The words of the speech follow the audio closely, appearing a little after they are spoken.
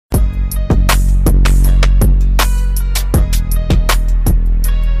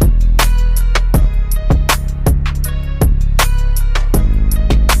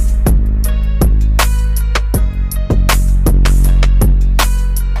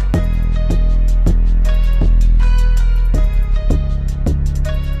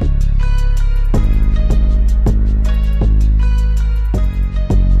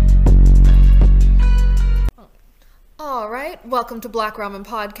Welcome to Black Ramen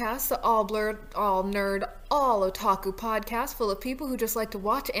Podcast, the all blurred, all nerd, all otaku podcast full of people who just like to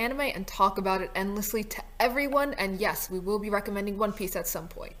watch anime and talk about it endlessly to everyone. And yes, we will be recommending One Piece at some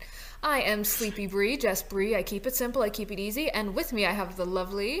point. I am Sleepy Bree, Jess Bree. I keep it simple, I keep it easy, and with me I have the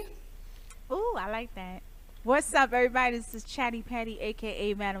lovely... Ooh, I like that. What's up, everybody? This is Chatty Patty,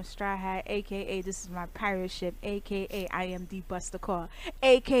 aka Madam Straw Hat, aka this is my pirate ship, aka I am the Buster Call,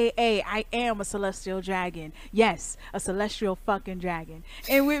 aka I am a celestial dragon. Yes, a celestial fucking dragon.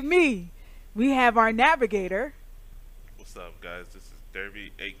 And with me, we have our navigator. What's up, guys? This is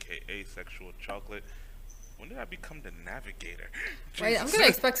Derby, aka Sexual Chocolate. When did I become the navigator? Right, I'm gonna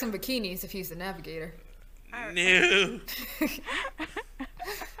expect some bikinis if he's the navigator. No.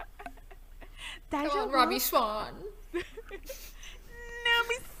 Come on, Robbie Swan.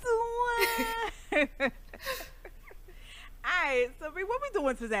 Swan. Alright, so Bree, what we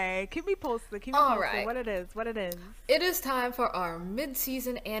doing today? Keep me posted. Alright. What it is. It is time for our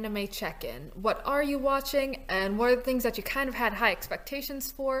mid-season anime check-in. What are you watching, and what are the things that you kind of had high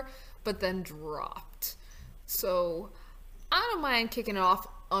expectations for, but then dropped? So, I don't mind kicking it off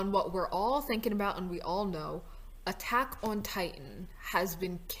on what we're all thinking about and we all know. Attack on Titan has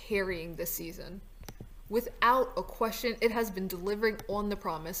been carrying this season. Without a question, it has been delivering on the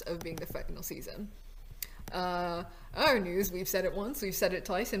promise of being the final season. Our news, we've said it once, we've said it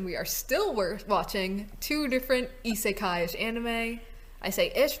twice, and we are still watching two different isekai-ish anime. I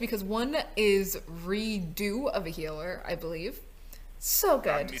say ish because one is redo of a healer, I believe. So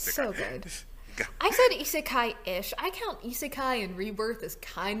good, so good. I said isekai-ish. I count isekai and rebirth as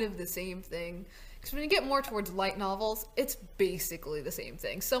kind of the same thing. Because when you get more towards light novels, it's basically the same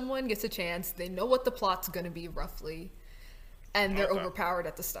thing. Someone gets a chance, they know what the plot's going to be roughly, and they're overpowered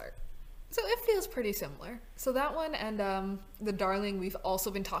at the start. So it feels pretty similar. So that one and The Darling we've also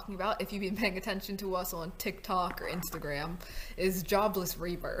been talking about, if you've been paying attention to us on TikTok or Instagram, is Jobless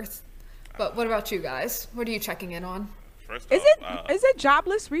Rebirth. But what about you guys? What are you checking in on? First Is off, it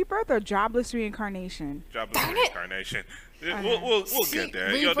Jobless Rebirth or Jobless Reincarnation? Jobless Reincarnation. We'll get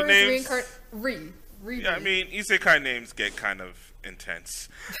there. Rebirth, The names. Yeah, I mean, isekai names get kind of intense.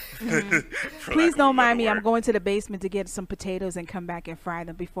 Please don't mind me. I'm going to the basement to get some potatoes and come back and fry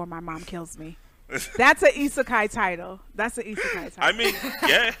them before my mom kills me. That's an isekai title. I mean,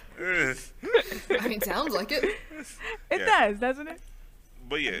 yeah. I mean, sounds like it. It does, doesn't it?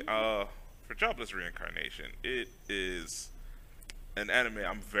 But yeah, for Jobless Reincarnation, it is an anime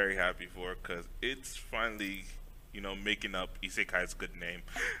I'm very happy for because it's finally, making up isekai's good name.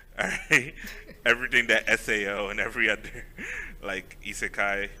 Alright? Everything that SAO and every other,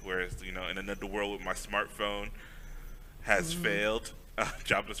 isekai, whereas, in another world with my smartphone, has failed.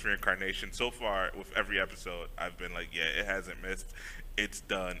 Jobless Reincarnation, so far, with every episode, I've been like, yeah, it hasn't missed. It's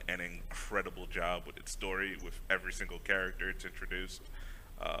done an incredible job with its story, with every single character it's introduced,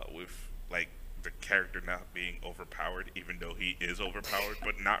 with, the character not being overpowered, even though he is overpowered,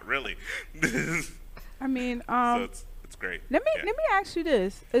 but not really. I mean, so it's great. Let me ask you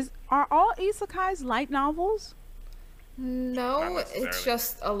this: are all isekais light novels? No, it's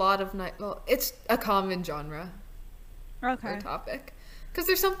just a lot of it's a common genre. Okay. Or topic, because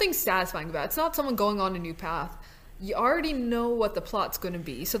there's something satisfying about it. It's not someone going on a new path. You already know what the plot's going to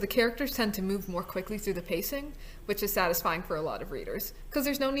be, so the characters tend to move more quickly through the pacing, which is satisfying for a lot of readers. Because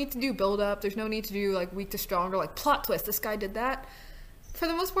there's no need to do build-up, there's no need to do, weak to stronger, plot twist, this guy did that. For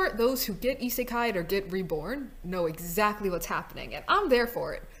the most part, those who get isekai'd or get reborn know exactly what's happening, and I'm there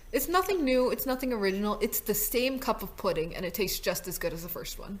for it. It's nothing new, it's nothing original, it's the same cup of pudding, and it tastes just as good as the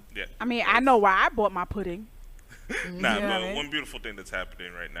first one. Yeah. I mean, I know why I bought my pudding. But one beautiful thing that's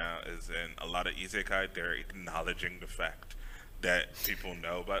happening right now is in a lot of isekai, they're acknowledging the fact that people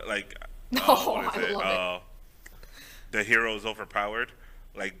know, but I love it. The hero is overpowered.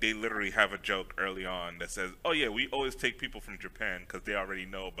 They literally have a joke early on that says, "Oh yeah, we always take people from Japan because they already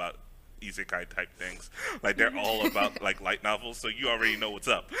know about isekai type things. They're all about light novels, so you already know what's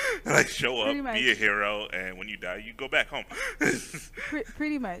up. Show up, be a hero, and when you die, you go back home."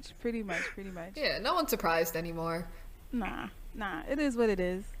 Pretty much. Yeah, no one's surprised anymore. Nah. It is what it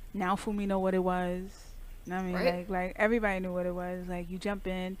is. Now Fumi know what it was. I mean, right? Everybody knew what it was. You jump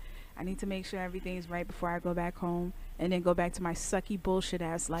in. I need to make sure everything's right before I go back home, and then go back to my sucky bullshit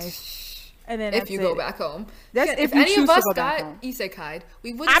ass life. And then if you go back home. If any of us got isekai'd,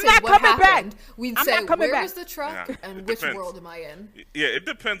 we wouldn't say what happened. We'd say, where was the truck and which world am I in? Yeah, it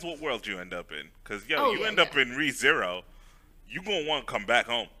depends what world you end up in. Because, you end up in ReZero, you going to want to come back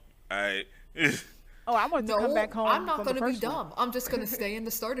home. Alright? I want to come back home. I'm not going to be dumb. I'm just going to stay in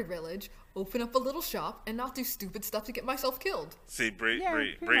the starter village, open up a little shop, and not do stupid stuff to get myself killed. See, Bree,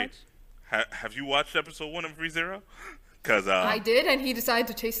 have you watched episode 1 of ReZero? Because I did, and he decided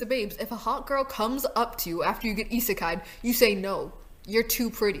to chase the babes. If a hot girl comes up to you after you get isekai'd, you say no. You're too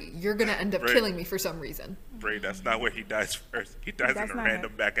pretty. You're gonna end up killing me for some reason. Bray, that's not where he dies first. He dies in a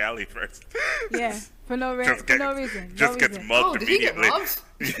random back alley first. Yeah, for no reason. Just gets mugged did he get immediately. robbed?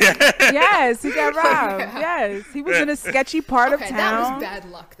 Yeah. Yes, he got robbed. Yeah. Yes, he was in a sketchy part of Okay, town. that was bad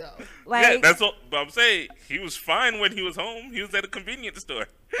luck, though. Like, Yeah, that's what. But I'm saying he was fine when he was home. He was at a convenience store.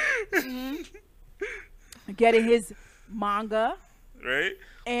 getting his manga Right?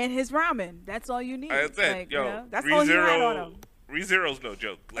 and his ramen. That's all you need. I said, Like, yo, you know, that's all he had on him. ReZero's no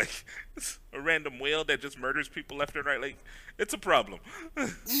joke. Like, it's a random whale that just murders people left and right. Like, it's a problem.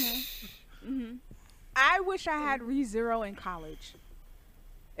 I wish I had ReZero in college.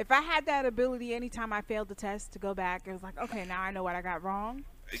 If I had that ability anytime I failed the test to go back, it was like, okay, now I know what I got wrong.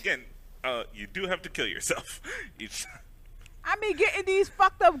 Again, you do have to kill yourself each time. I mean, getting these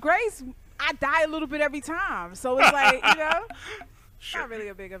fucked up grades, I die a little bit every time. So it's like, you know, Sure. not really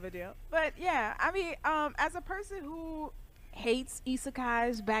a big of a deal. But yeah, I mean, as a person who hates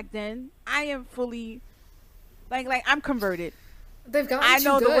isekais back then, I am fully, like I'm converted. They've gotten I too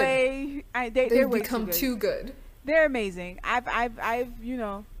know good. the way. They're They've way become too good. too good. They're amazing. I've you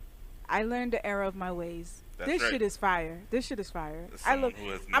know, I learned the error of my ways. That's This right. shit is fire. This shit is fire. As I someone look. who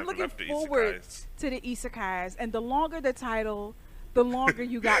has I'm never looking left the forward isekais. to the isekais, and the longer the title, the longer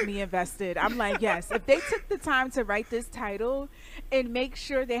you got me invested. I'm like, yes. If they took the time to write this title and make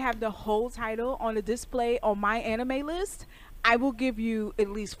sure they have the whole title on the display on my anime list, I will give you at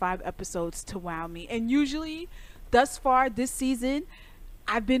least 5 episodes to wow me. And usually, thus far this season,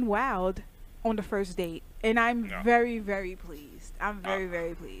 I've been wowed on the first date, and I'm Yeah. very, very pleased. I'm very,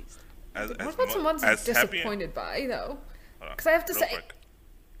 very pleased. As What about some ones I'm disappointed by, though? Because I have to say,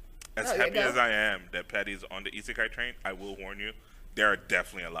 as Oh, yeah, happy go. as I am that Patty's on the isekai train, I will warn you, there are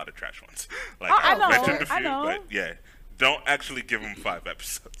definitely a lot of trash ones. Like Oh, I know, mentioned a few, I know. but yeah, don't actually give them 5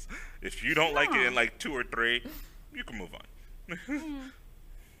 episodes. If you don't like it in like 2 or 3, you can move on.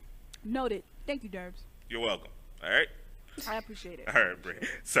 Noted. Thank you, Derbs. You're welcome. All right. I appreciate it. All right, Bray.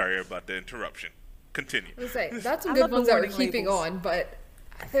 Sorry about the interruption. Continue. I was say, that's some I good love the ones that we're warning keeping labels. on, but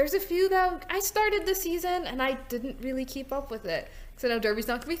there's a few that I started this season and I didn't really keep up with it. Because I know Derby's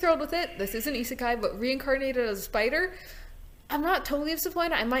not going to be thrilled with it. This is an isekai, but reincarnated as a spider. I'm not totally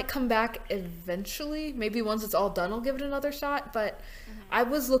disappointed. I might come back eventually. Maybe once it's all done, I'll give it another shot. But I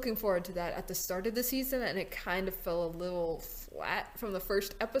was looking forward to that at the start of the season, and it kind of fell a little flat from the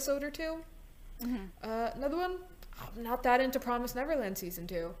first episode or 2. Another one, I'm not that into Promised Neverland season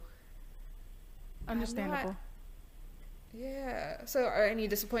 2. Understandable. Yeah. So, are any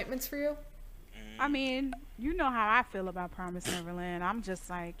disappointments for you? I mean, you know how I feel about Promise Neverland. I'm just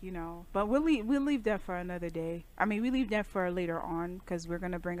like, you know, but we'll leave that for another day. I mean, we leave that for later on because we're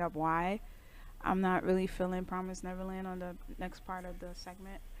gonna bring up why I'm not really feeling Promise Neverland on the next part of the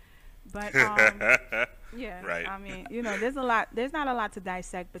segment. But yeah, Right. I mean, you know, there's not a lot to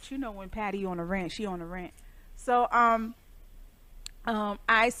dissect, but you know, when Patty on a rant, she on a rant. So I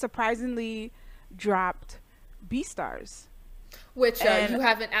surprisingly dropped Beastars. Which And- you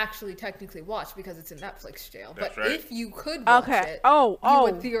haven't actually technically watched because it's in Netflix jail. That's But right. if you could watch Okay. it, Oh, you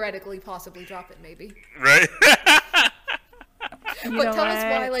would oh. theoretically possibly drop it, maybe. Right? You But know tell us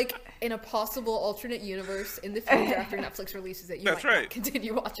why, what? like, in a possible alternate universe in the future after Netflix releases it, you That's might not right.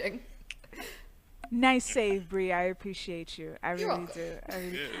 continue watching. Nice save, Bree. I appreciate you. I really welcome. do. I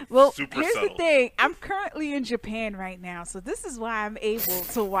really Yeah, Well, super here's subtle. the thing. I'm currently in Japan right now, so this is why I'm able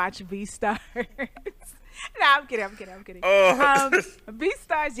to watch Beastars. No, I'm kidding. Oh.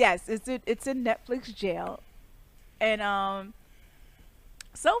 Beastars, yes, it's in Netflix jail, and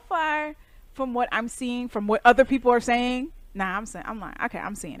so far, from what I'm seeing, from what other people are saying, I'm like, okay,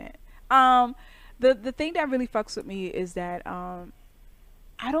 I'm seeing it. The thing that really fucks with me is that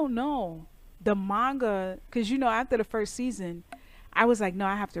I don't know the manga, because you know after the first season, I was like, no,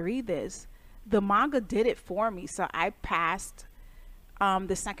 I have to read this. The manga did it for me, so I passed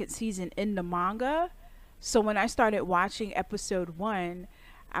the second season in the manga. So when I started watching episode 1,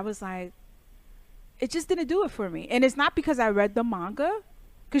 I was like, it just didn't do it for me. And it's not because I read the manga,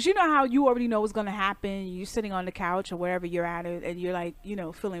 because you know how you already know what's going to happen. You're sitting on the couch or wherever you're at, and you're like, you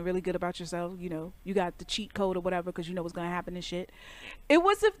know, feeling really good about yourself. You know, you got the cheat code or whatever because you know what's going to happen and shit. It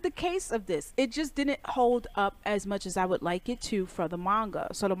wasn't the case of this. It just didn't hold up as much as I would like it to for the manga.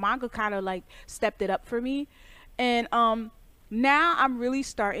 So the manga kind of like stepped it up for me. And now I'm really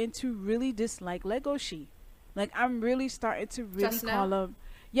starting to really dislike Legoshi. Like, I'm really starting to really Just call now? him.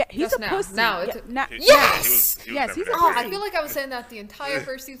 Yeah, he's Just a now. pussy. Now Yeah, it's- now- Yes! He was Yes, never he's a that Oh, crazy. I feel like I was saying that the entire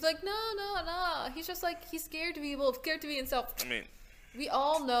first season. Like, no. He's just like, he's scared to be scared to be himself. I mean, We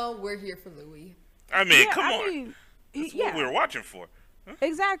all know we're here for Louis. I mean, Yeah, come I on. mean, That's yeah, what we were watching for.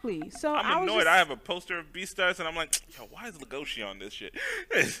 exactly. So I I'm was annoyed. just, I have a poster of Beastars, and I'm like, yo, why is Legoshi on this shit?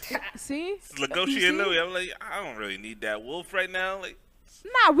 It's see, You Legoshi see? and Louis. I'm like, I don't really need that wolf right now. Like,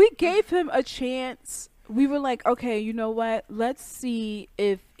 Nah, we gave him a chance. We were like, okay, you know what? Let's see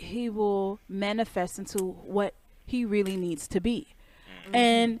if he will manifest into what he really needs to be.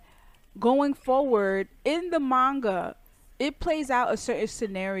 And going forward in the manga, it plays out a certain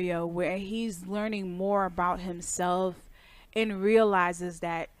scenario where he's learning more about himself and realizes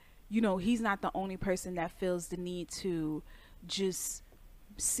that, he's not the only person that feels the need to just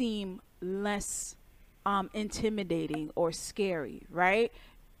seem less intimidating or scary, right?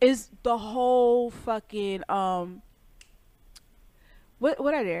 Is the whole fucking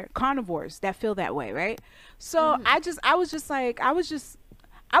what are there carnivores that feel that way, right? So I was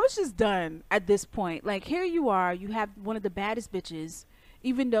just done at this point. Like, here you are, you have one of the baddest bitches,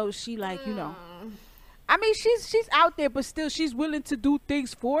 even though she I mean, she's out there, but still she's willing to do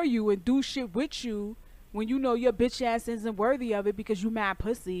things for you and do shit with you when you know your bitch ass isn't worthy of it because you mad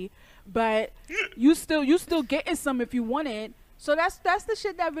pussy. But you still getting some if you want it. So that's the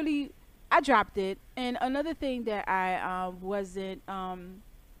shit that really I dropped it. And another thing that I wasn't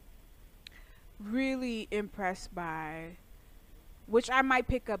really impressed by, which I might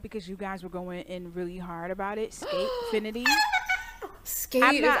pick up because you guys were going in really hard about it, Skate Infinity.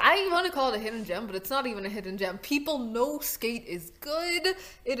 Skate I want to call it a hidden gem, but it's not even a hidden gem. People know Skate is good.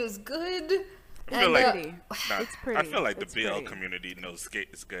 It is good. I feel pretty. It's pretty. I feel like the It's BL pretty. community knows Skate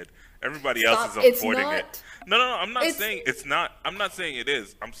is good. Everybody else is It's avoiding not. it. No. I'm not It's- saying it's not. I'm not saying it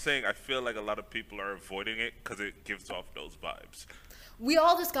is. I'm saying I feel like a lot of people are avoiding it because it gives off those vibes. We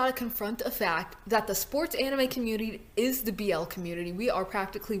all just gotta confront a fact that the sports anime community is the BL community. We are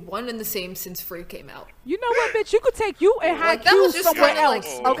practically one and the same since Free came out. You know what, bitch? You could take you and Like, that was Haikyuu just somewhere kinda like-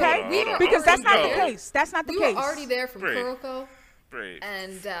 else, Hold on, okay? hold on, hold on. Because that's not the No. case. That's not the We case. were already there from Brave. Kuroko, Brave.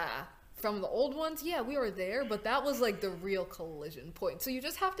 and from the old ones, yeah, we were there, but that was like the real collision point. So you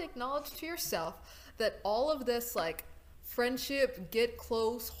just have to acknowledge to yourself that all of this, like, friendship, get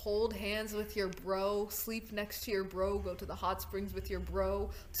close, hold hands with your bro, sleep next to your bro, go to the hot springs with your bro,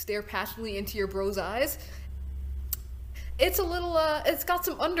 stare passionately into your bro's eyes. It's a little, it's got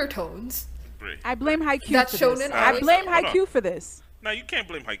some undertones. Brave. I blame Haikyuu That's for shown this. in I Alex. blame Hold on. Haikyuu for this. No, you can't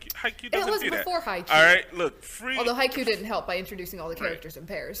blame Haikyuu. Haikyuu doesn't was do that. before Haikyuu. All right, look, Free. Although Haikyuu didn't help by introducing all the characters in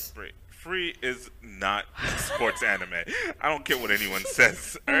pairs. Brave. Free is not sports anime. I don't care what anyone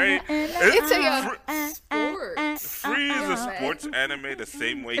says. All right. It's a sport. Free is a anime. sports anime the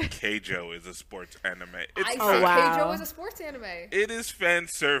same way Keijo is a sports anime. It's I not. say wow. Keijo is a sports anime. It is fan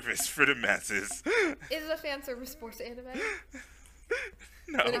service for the masses. Is it a fan service sports anime?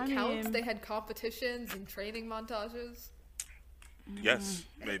 No. When it I counts, mean- they had competitions and training montages. Yes,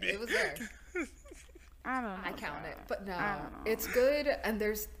 maybe. It was there. I don't know. I count it, but no, I don't know. it's good. And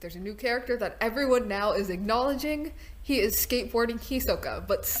there's a new character that everyone now is acknowledging. He is skateboarding Hisoka,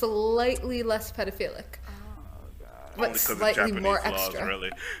 but slightly less pedophilic. Only But 'cause of slightly Japanese more laws, extra.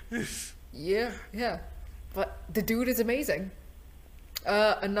 really. Yeah. But the dude is amazing.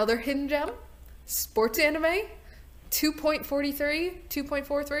 Another hidden gem, sports anime, 2.43,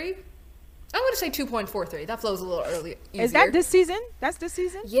 2.43. I'm going to say 2.43. That flows a little early. Easier. Is that this season? That's this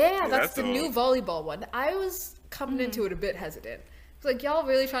season? Yeah, that's that's the new old. volleyball one. I was coming into it a bit hesitant. It's like, y'all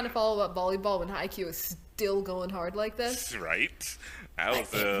really trying to follow up volleyball when Haikyuu is still going hard like this? Right? That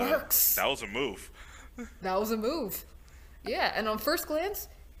was It works. That was a move. That was a move. Yeah, and on first glance,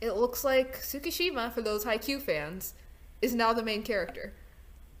 it looks like Tsukishima, for those Haikyuu fans, is now the main character.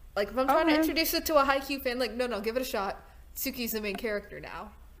 Like, if I'm trying to Okay. introduce it to a Haikyuu fan, like, no, give it a shot. Tsuki's the main character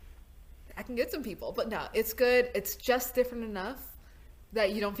now. I can get some people, but no, it's good. It's just different enough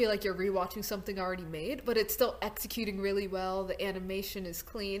that you don't feel like you're rewatching something already made, but it's still executing really well. The animation is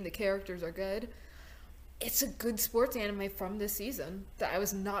clean. The characters are good. It's a good sports anime from this season that I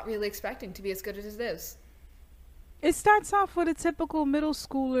was not really expecting to be as good as it is. It starts off with a typical middle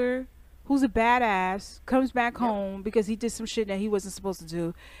schooler who's a badass, comes back home because he did some shit that he wasn't supposed to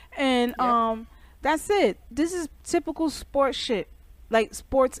do. And that's it. This is typical sports shit. Like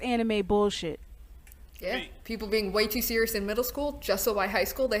sports anime bullshit. Yeah, Me- people being way too serious in middle school just so by high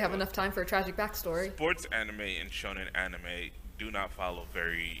school they have enough time for a tragic backstory. Sports anime and shonen anime do not follow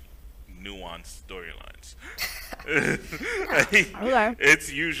very nuanced storylines. Okay.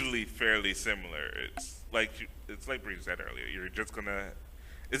 It's usually fairly similar. It's like Bree said earlier. You're just gonna.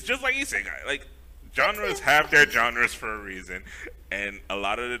 It's just like isekai. Like genres have their genres for a reason, and a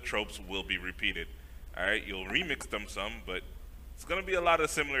lot of the tropes will be repeated. All right, you'll remix them some, but it's gonna be a lot of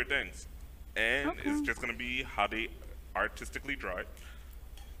similar things, and it's just gonna be how they artistically draw it,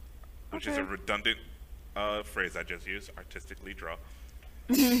 which is a Okay. redundant Phrase I just used, artistically draw.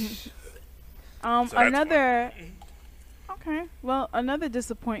 So that's one. Another. Okay. Well, another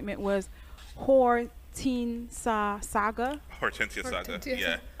disappointment was Saga. Hortensia Saga. Hortensia.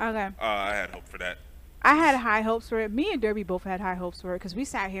 Yeah. Okay. I had hope for that. I had high hopes for it. Me and Derby both had high hopes for it because we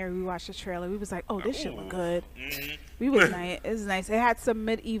sat here and we watched the trailer. We was like, "Oh, this shit look good." We was nice. It was nice. It had some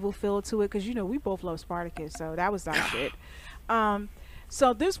medieval feel to it because we both love Spartacus, so that was our shit.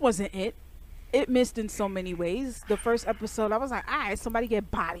 So this wasn't it. It missed in so many ways. The first episode, I was like, "All right, somebody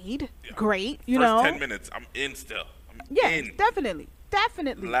get bodied. Yeah. Great, First 10 minutes, I'm in still. In. definitely.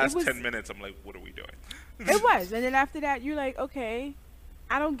 The last 10 minutes, I'm like, what are we doing? It was, and then after that, you're like, okay,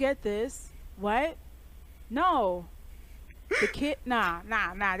 I don't get this. What? No. The kid, nah.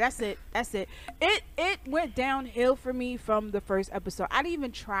 That's it. It went downhill for me from the first episode. I didn't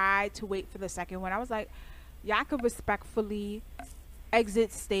even try to wait for the second one. I was like, y'all could respectfully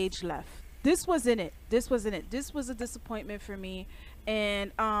exit stage left. This wasn't it. This was a disappointment for me,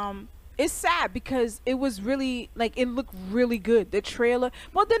 and it's sad because it was really like it looked really good. The trailer.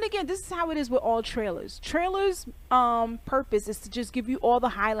 Well, then again, this is how it is with all trailers. Trailers purpose is to just give you all the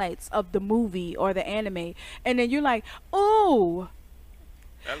highlights of the movie or the anime, and then you're like, "Oh,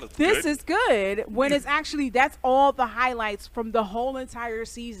 this is good." When it's actually that's all the highlights from the whole entire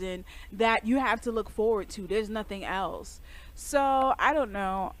season that you have to look forward to. There's nothing else. So I don't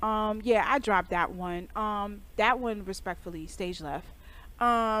know. Yeah, I dropped that one. That one respectfully stage left.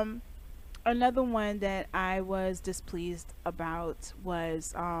 Another one that I was displeased about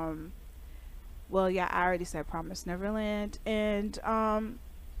was well, yeah, I already said Promise Neverland. And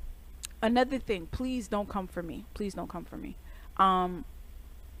another thing, please don't come for me. Please don't come for me. I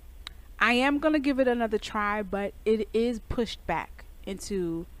am gonna give it another try, but it is pushed back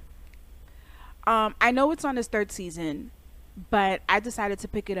into I know it's on its third season, but I decided to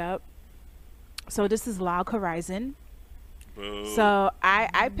pick it up. So this is Log Horizon. Boo. So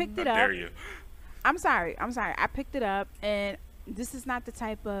I picked it How up. dare you? I'm sorry. I picked it up, and this is not the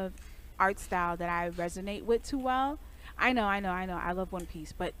type of art style that I resonate with too well. I know. I love One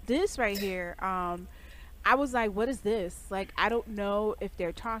Piece, but this right here, I was like, what is this? Like, I don't know if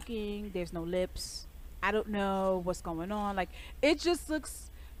they're talking. There's no lips. I don't know what's going on. Like, it just looks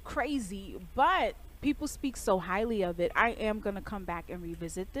crazy, but people speak so highly of it. I am gonna come back and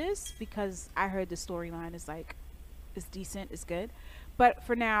revisit this because I heard the storyline is like, it's decent, it's good. But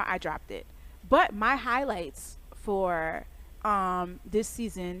for now, I dropped it. But my highlights for this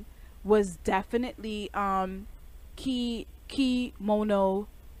season was definitely Kimono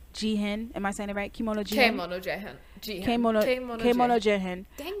Jihen. Am I saying it right? Kimono Jihen. Kimono Jihen.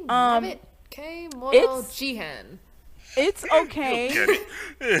 Dang, love it. Kimono Jihen. It's okay.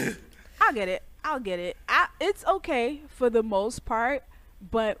 Get it. I'll get it. It's okay for the most part,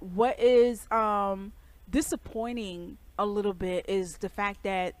 but what is disappointing a little bit is the fact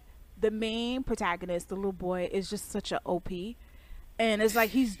that the main protagonist, the little boy, is just such a OP, and it's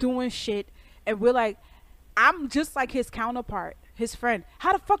like he's doing shit, and we're like, I'm just like his counterpart, his friend.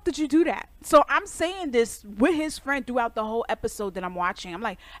 How the fuck did you do that? So I'm saying this with his friend throughout the whole episode that I'm watching. I'm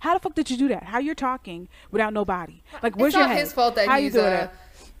like, how the fuck did you do that? How you're talking without no body? Like, where's your head? It's not his fault that How he's you doing that?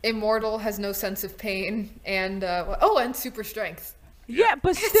 immortal, has no sense of pain, and and super strength. Yeah,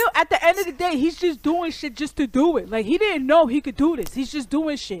 but still, at the end of the day, he's just doing shit just to do it. Like, he didn't know he could do this. He's just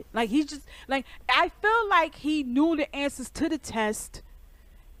doing shit. Like, he's just, like, I feel like he knew the answers to the test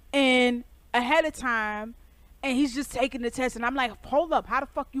and ahead of time, and he's just taking the test. And I'm like, hold up, how the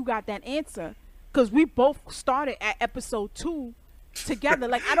fuck you got that answer? Because we both started at episode 2 together.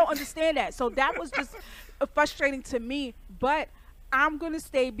 Like, I don't understand that. So that was just frustrating to me. But I'm gonna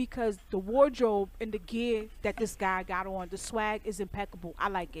stay because the wardrobe and the gear that this guy got on, the swag is impeccable. I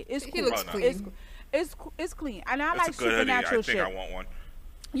like it. It's cool. He looks clean. It's clean, and I It's like a good supernatural hoodie. I shit. think I want one.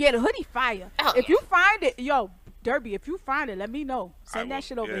 Yeah, the hoodie fire. Oh, If yeah. you find it, yo, Derby, if you find it, let me know. Send I that will,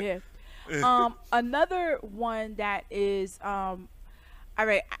 shit over yeah. here. Another one that is all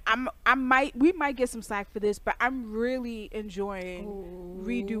right, we might get some slack for this, but I'm really enjoying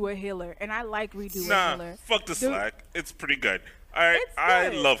Redo a Healer, and I like Redo a Nah, Healer. fuck the Dude, slack. It's pretty good. I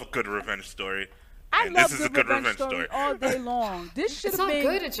good. love a good revenge story. I and love this is a good good revenge story all day long. This should It's have not been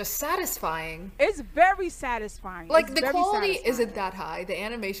good, it's just satisfying. It's very satisfying. Like, It's the very quality satisfying. isn't that high, the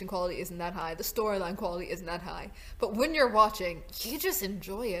animation quality isn't that high, the storyline quality isn't that high. But when you're watching, you just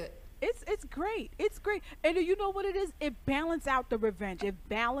enjoy it. It's great. It's great. And you know what it is? It balances out the revenge. It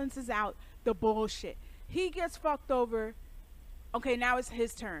balances out the bullshit. He gets fucked over. Okay, now it's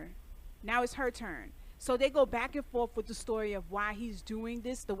his turn. Now it's her turn. So they go back and forth with the story of why he's doing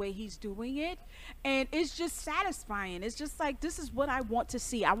this the way he's doing it. And it's just satisfying. It's just like, this is what I want to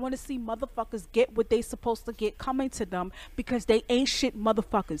see. I want to see motherfuckers get what they supposed to get coming to them because they ain't shit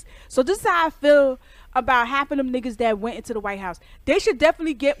motherfuckers. So this is how I feel about half of them niggas that went into the White House. They should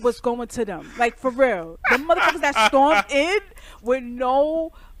definitely get what's going to them. Like, for real. The motherfuckers that stormed in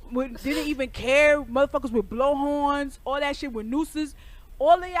didn't even care. Motherfuckers with blowhorns, all that shit with nooses.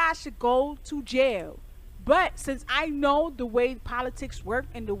 All of y'all should go to jail. But since I know the way politics work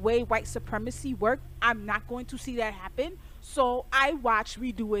and the way white supremacy work, I'm not going to see that happen. So I watch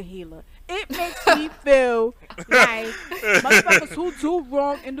Redo a Healer. It makes me feel like motherfuckers who do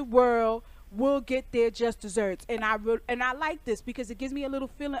wrong in the world will get their just desserts. And I like this because it gives me a little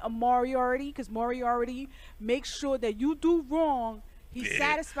feeling of Moriarty, because Moriarty makes sure that you do wrong. He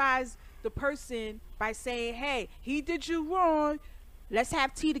satisfies the person by saying, hey, he did you wrong. Let's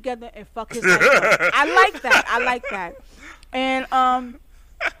have tea together and fuck his life up. I like that. And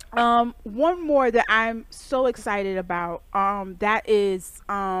one more that I'm so excited about, that is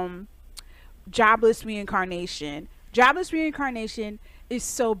Jobless Reincarnation. Jobless Reincarnation is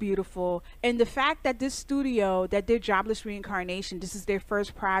so beautiful. And the fact that this studio that did Jobless Reincarnation, this is their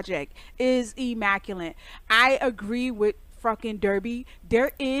first project, is immaculate. I agree with fucking Derby.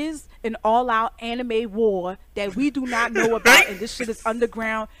 There is an all-out anime war that we do not know about, and this shit is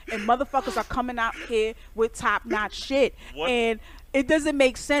underground, and motherfuckers are coming out here with top-notch shit. What? And it doesn't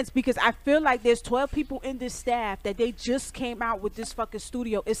make sense because I feel like there's 12 people in this staff that they just came out with this fucking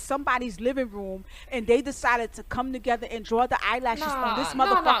studio. It's somebody's living room, and they decided to come together and draw the eyelashes on this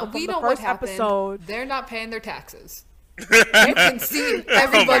motherfucker from the first episode. They're not paying their taxes. You can see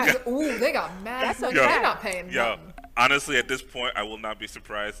everybody. Ooh, they got mad. They're not paying nothing. Honestly, at this point, I will not be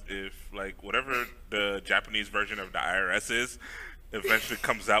surprised if, like, whatever the Japanese version of the IRS is, eventually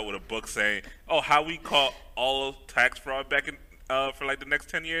comes out with a book saying, "Oh, how we caught all tax fraud back in for like the next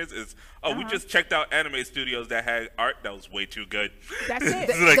 10 years is, we just checked out anime studios that had art that was way too good." That's it.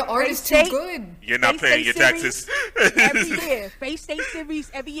 Like, the art is too good. You're not paying your taxes. Every year, Face State series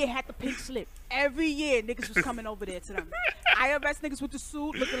every year had the pink slip. Every year, niggas was coming over there to them. IRS niggas with the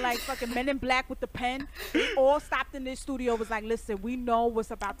suit, looking like fucking Men in Black with the pen. They all stopped in this studio. Was like, listen, we know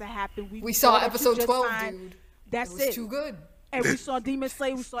what's about to happen. We saw episode 12, dude. That's it. Was too good. And we saw Demon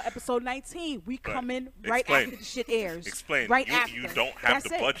Slayer. We saw episode 19. We come in right after the shit airs. Explain. Right after. You don't have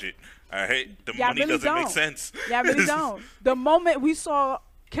the budget. I hate the y'all money really doesn't make sense. Yeah, really don't. The moment we saw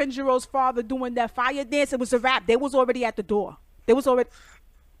Kenjiro's father doing that fire dance, it was a wrap. They was already at the door. They was already.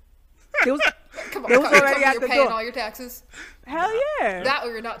 Come on, already at the paying door. All your taxes. Hell yeah. That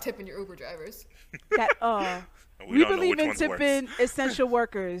or you're not tipping your Uber drivers. We believe in tipping essential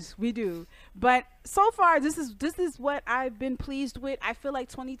workers. We do. But so far, this is what I've been pleased with. I feel like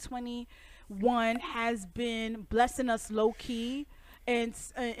 2021 has been blessing us low key and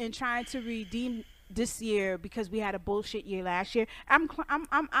trying to redeem this year because we had a bullshit year last year. I'm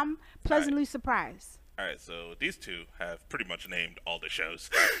pleasantly surprised. All right, so these two have pretty much named all the shows.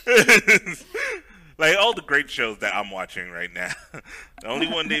 Like, all the great shows that I'm watching right now. The only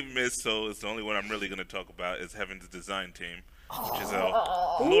one they've missed, so it's the only one I'm really going to talk about, is Heaven's Design Team, which is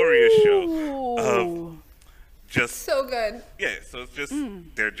a glorious show. Just so good. Yeah, so it's just,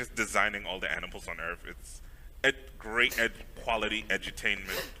 they're just designing all the animals on Earth. It's great quality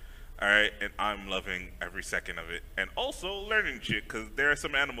edutainment. All right, and I'm loving every second of it. And also learning shit, because there are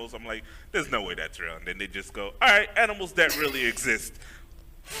some animals I'm like, there's no way that's real. And then they just go, all right, animals that really exist.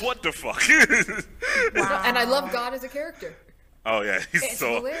 What the fuck? Wow. And I love God as a character. Oh, yeah. It's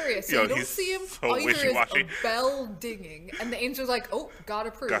so hilarious. So you don't see him, so all you hear is a bell dinging. And the angel's like, oh, God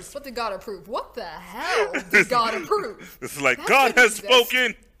approves. What did God approve? What the hell did God approve? It's like, that God has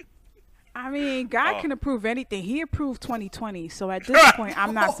spoken. I mean, God can approve anything. He approved 2020. So at this point,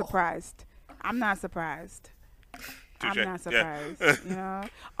 I'm not surprised. I'm not surprised. You know?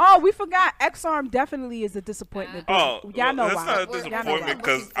 Oh, we forgot. X-Arm definitely is a disappointment. Y'all know why. That's not a disappointment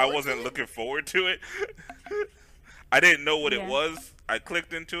because I wasn't looking forward to it. I didn't know what it was. I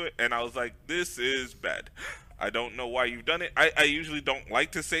clicked into it and I was like, this is bad. I don't know why you've done it. I usually don't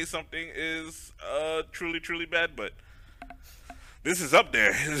like to say something is truly, truly bad, but this is up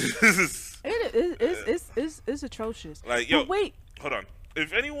there. It's atrocious. Like, yo, but wait. Hold on.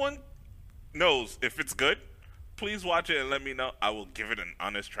 If anyone knows if it's good, please watch it and let me know. I will give it an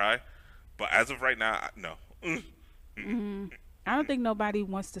honest try. But as of right now, no. I don't think nobody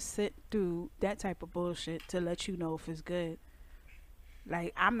wants to sit through that type of bullshit to let you know if it's good.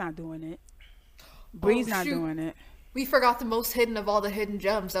 Like, I'm not doing it. Bree's not doing it. We forgot the most hidden of all the hidden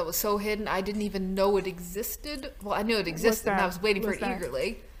gems. That was so hidden, I didn't even know it existed. Well, I knew it existed, and I was waiting for it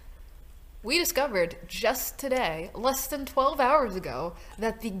eagerly. We discovered just today, less than 12 hours ago,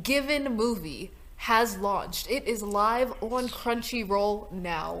 that the Given movie has launched. It is live on Crunchyroll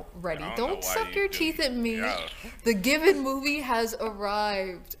now, ready. Don't suck your teeth at me. Yeah. The Given movie has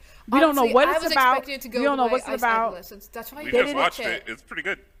arrived. We don't know what it's about. We don't know what it's about. That's why we just watched it. It's pretty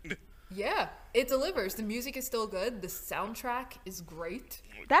good. Yeah, it delivers. The music is still good. The soundtrack is great.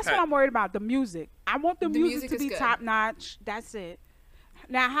 That's what I'm worried about, the music. I want the music to be top notch. That's it.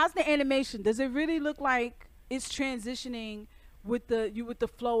 Now, how's the animation? Does it really look like it's transitioning with the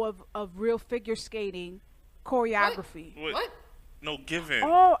flow of real figure skating choreography? What? No, Given.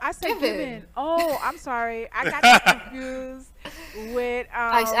 Oh, I said Given. Oh, I'm sorry. I got confused with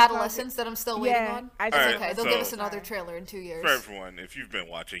Ice Adolescence that I'm still waiting on. It's okay. They'll give us another trailer in 2 years. For everyone, if you've been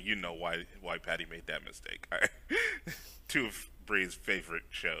watching, you know why Patty made that mistake. All right. Two of Bree's favorite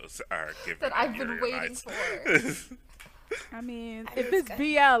shows are Given that I've been waiting for. I mean, if it's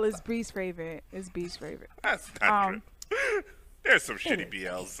BL, it's Bree's favorite. It's Bree's favorite. That's not true. There's some shitty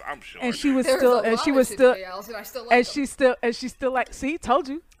BLs, I'm sure. And she was still like, see, told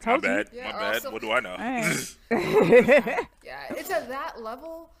you. My bad. What do I know? Yeah, it's at that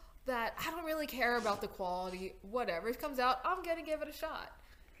level that I don't really care about the quality. Whatever it comes out, I'm gonna give it a shot.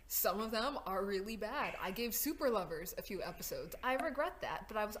 Some of them are really bad. I gave Super Lovers a few episodes. I regret that,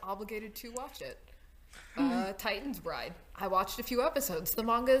 but I was obligated to watch it. Titan's Bride. I watched a few episodes. The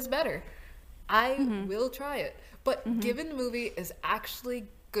manga is better. I will try it. But Given the movie is actually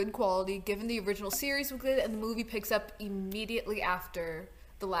good quality, given the original series was good, and the movie picks up immediately after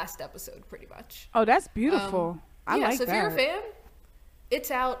the last episode, pretty much. Oh, that's beautiful. I like that. So if you're a fan, it's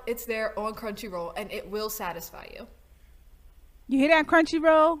out, it's there on Crunchyroll, and it will satisfy you. You hear that,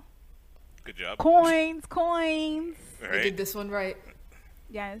 Crunchyroll? Good job. Coins. Right. We did this one right.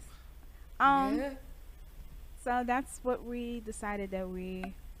 Yes. Yeah. So that's what we decided that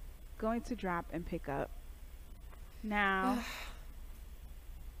we going to drop and pick up. Now,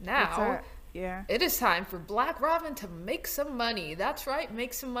 it is time for Black Robin to make some money. That's right,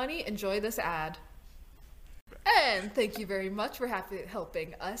 make some money. Enjoy this ad. And thank you very much for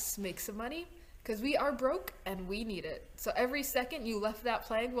helping us make some money, because we are broke and we need it. So every second you left that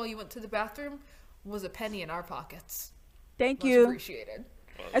playing while you went to the bathroom was a penny in our pockets. Thank Much you. Appreciated.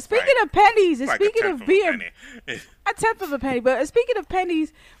 And speaking of pennies, and speaking of being a tenth of a penny, but speaking of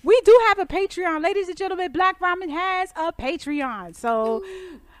pennies, we do have a Patreon, ladies and gentlemen. Black Ramen has a Patreon, so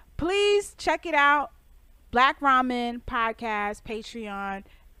please check it out. Black Ramen Podcast Patreon.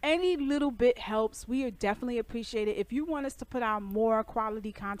 Any little bit helps. We are definitely appreciate it. If you want us to put out more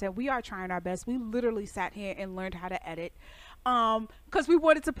quality content, we are trying our best. We literally sat here and learned how to edit, because we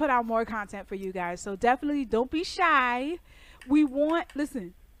wanted to put out more content for you guys. So definitely don't be shy.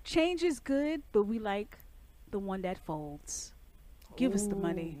 Listen, change is good, but we like the one that folds. Give us the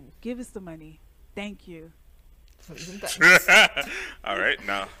money. Give us the money. Thank you. All right,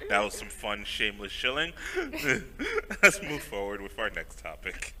 now that was some fun, shameless shilling. Let's move forward with our next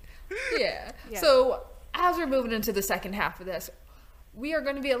topic. Yeah. So as we're moving into the second half of this, we are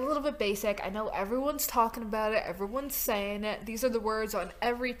going to be a little bit basic. I know everyone's talking about it. Everyone's saying it. These are the words on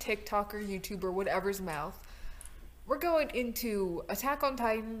every TikToker, YouTuber, whatever's mouth. We're going into Attack on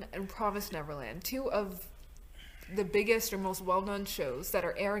Titan and Promised Neverland, two of the biggest or most well-known shows that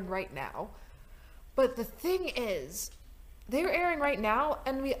are airing right now. But the thing is, they're airing right now,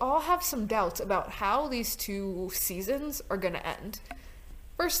 and we all have some doubts about how these two seasons are going to end.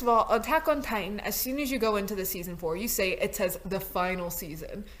 First of all, Attack on Titan, as soon as you go into the season 4, you say it says the final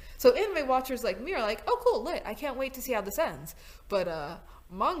season. So anime watchers like me are like, oh cool, lit, I can't wait to see how this ends. But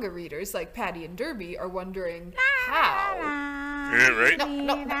manga readers like Patty and Derby are wondering how. Yeah, right?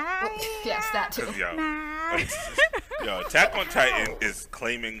 No. Yes, that too. Yo, Attack on Titan is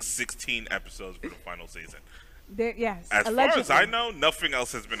claiming 16 episodes for the final season. Yes. As far as I know, nothing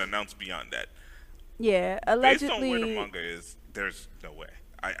else has been announced beyond that. Yeah, allegedly. Based on where the manga is, there's no way.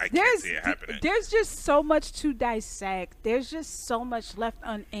 I can't see it happening. There's just so much to dissect. There's just so much left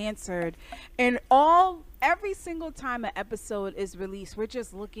unanswered. And every single time an episode is released, we're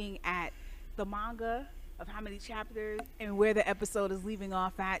just looking at the manga of how many chapters and where the episode is leaving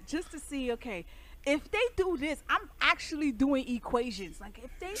off at, just to see, okay, if they do this, I'm actually doing equations. Like, if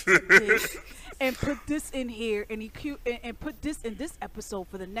they put this and put this in here and put this in this episode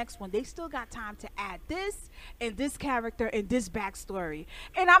for the next one, they still got time to add this and this character and this backstory.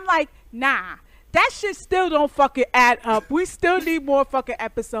 And I'm like, nah, that shit still don't fucking add up. We still need more fucking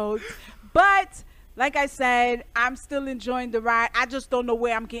episodes. But like I said, I'm still enjoying the ride. I just don't know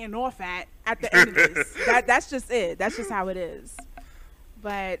where I'm getting off at the end of this. That's just it. That's just how it is.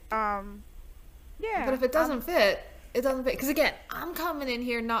 But yeah. But if it doesn't fit, It doesn't pay. Because again, I'm coming in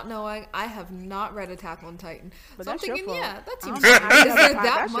here not knowing. I have not read Attack on Titan. But So I'm that's your thinking, fault. yeah, that I seems don't know fine. how you Is know there that. that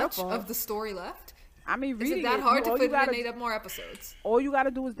That's your much fault. of the story left? I mean, Is reading it that it, hard to all fit you gotta, in 8 more episodes? all you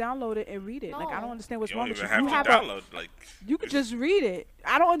gotta do is download it and read it. Like, I No. don't understand what's You wrong don't with even you. have You to have download. Like, you could just read it.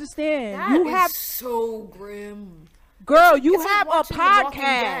 I don't understand. That You is have, so grim. girl, you it's like have a watching The Walking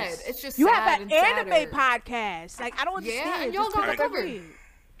Dead. podcast. It's just you sad have and an anime sadder. podcast. Like, I don't Yeah, understand. and y'all Just got pick me up and covered. read.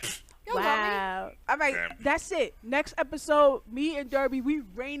 Y'all got me. Wow. All right, Damn. that's it. Next episode, me and Derby, we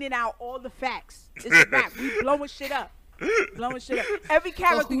raining out all the facts. It's a wrap. We blowing shit up. Blowing shit up. Every Well,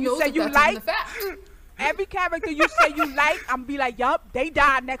 character who you knows say if you that's even like, the fact? every character you say you like, I'm gonna be like, yup, they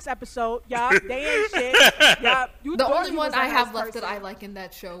died next episode. Yup, they ain't shit. Yup. You The thought only he one was a I nice have left that person. I like in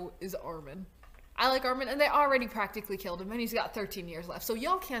that show is Armin. I like Armin, and they already practically killed him, and he's got 13 years left. So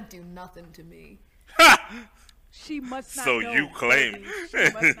y'all can't do nothing to me. She must not So know. you claim. baby. She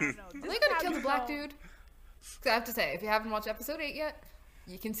must not know. Are This they is gonna how kill you the black know. dude? 'Cause I have to say, if you haven't watched episode 8 yet,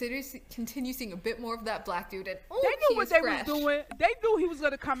 you continue seeing a bit more of that black dude. And They knew what he's they fresh. was doing. They knew he was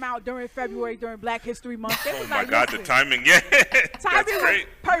gonna come out during February during Black History Month. They Oh was my like, God, the listen, timing. Yeah, that's timing was great.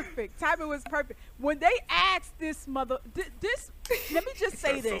 perfect. Timing was perfect. When they asked this this, let me just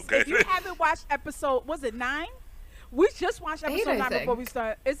say That's so this: good. if you haven't watched episode, was it 9? We just watched episode 8, I 9 before think. we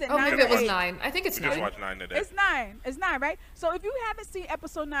start. Is it Oh, 9 maybe or it was 8? 9. I think it's We just 9. watched 9 today. It's 9. It's 9, right? So if you haven't seen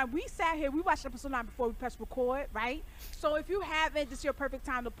episode 9, we sat here, we watched episode 9 before we pressed record, right? So if you haven't, this is your perfect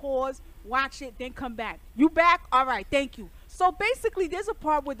time to pause, watch it, then come back. You back? All right, thank you. So basically, there's a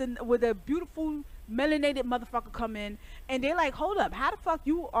part where the beautiful melanated motherfucker come in, and they're like, hold up, how the fuck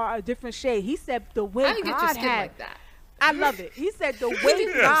you are a different shade? He said the way How do you get your God skin had. like that? I love it. He said the He way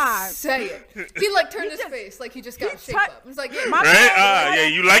didn't God. say it. He like turned He his just- face like he just got he shaped tou- up. He's like, yeah, My Right? man- Yeah,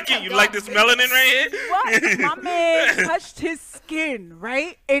 you like it? You like this melanin right here? What? My man touched his skin,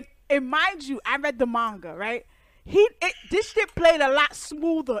 right? And mind you, I read the manga, right? This shit played a lot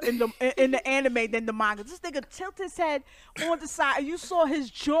smoother in the anime than the manga. This nigga tilted his head on the side, and you saw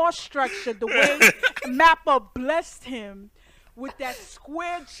his jaw structure, the way Mappa blessed him with that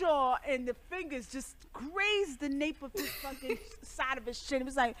square jaw, and the fingers just grazed the nape of his fucking side of his chin. It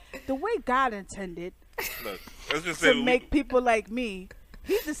was like the way God intended Look, let's just say to make people like me.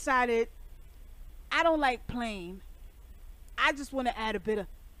 He decided, I don't like plain. I just want to add a bit of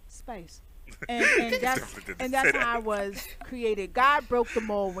spice. And that's how I was created. God broke the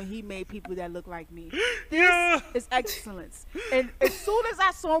mold when he made people that look like me. yeah. It's excellence. And as soon as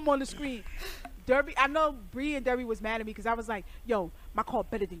I saw him on the screen, Derby, I know Bree and Derby was mad at me because I was like, yo, my car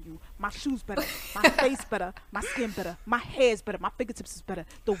better than you. My shoes better. My face better. My skin better. My hair is better. My fingertips is better.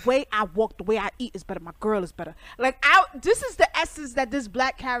 The way I walk, the way I eat is better. My girl is better. Like, this is the essence that this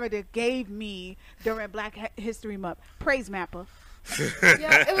black character gave me during Black History Month. Praise Mappa.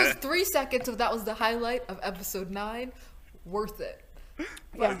 yeah, it was 3 seconds of that was the highlight of episode 9. Worth it.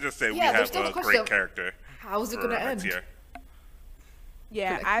 Let's just say we Yeah, there's have still the a question great of character. How's it for gonna next end? year.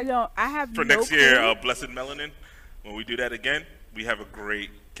 Yeah, Correct. I have For no next year, clue. Blessed Melanin, when we do that again, we have a great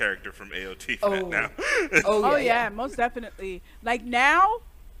character from AOT for that Oh. now. Oh yeah, most definitely. Like now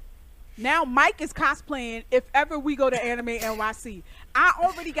Mike is cosplaying if ever we go to Anime NYC. I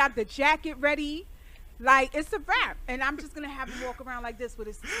already got the jacket ready. Like, it's a wrap. And I'm just gonna have him walk around like this with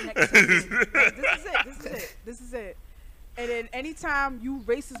his neck to me. Like, this is it. And then anytime you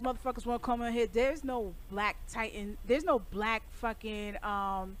racist motherfuckers wanna come in here, there's no black Titan, there's no black fucking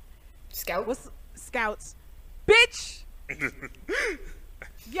Scout. what's scouts. Bitch!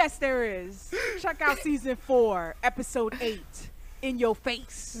 Yes, there is. Check out season 4, episode 8. In your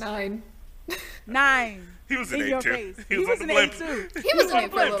face. 9. 9. He was in in 8 your too. face. He was on in the 8 blimp. too. He was in on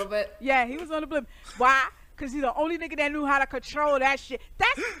it the for a blimp. little bit. Yeah, he was on the blimp. Why? Because he's the only nigga that knew how to control that shit.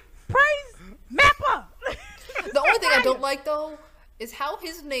 That's praise Mappa. The only thing I don't like though is how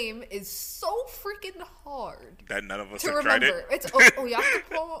his name is so freaking hard That none of us to have tried remember. it. It's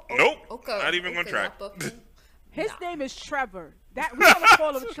Oyakupo. Nope, Okay. not even gonna try. Yappa. His Nah. name is Trevor. That we're gonna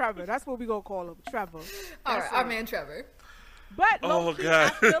call him Trevor. That's what we gonna call him, Trevor. All That's right, our it. man Trevor. But Oh, low key,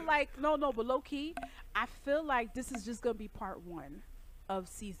 God. I feel like but low key, I feel like this is just gonna be part 1 of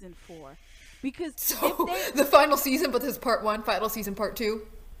season 4, because So if they, the final season, but this is part 1, final season part 2.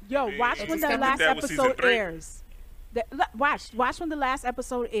 yo, watch Let's when the skip last that with season episode 3. airs. Watch when the last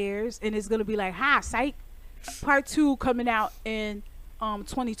episode airs, and it's gonna be like, "Ha, psych!" Part 2 coming out in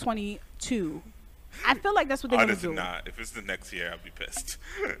 2022. I feel like that's what they're gonna Honestly, do. not. If it's the next year, I'll be pissed.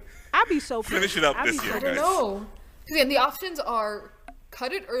 I'd be so pissed. Finish it up I'd be this year, I so don't guys. know. Because again, the options are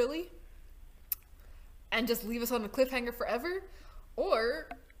cut it early and just leave us on a cliffhanger forever, or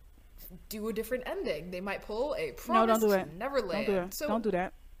do a different ending. They might pull a No, Promised don't do it. Neverland. Don't do it. So Don't do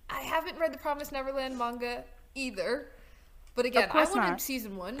that. I haven't read the Promised Neverland manga. either. But again, I course wanted not.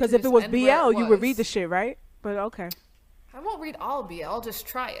 season 1 Because to if it just was end where BL, it you would read was. the shit, right? But okay. I won't read all BL. I'll just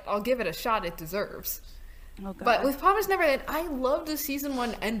try it. I'll give it a shot it deserves. Okay. But with Promise Neverland, I loved the season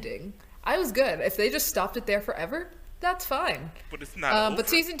 1 ending. I was good. If they just stopped it there forever, that's fine. But it's not over. But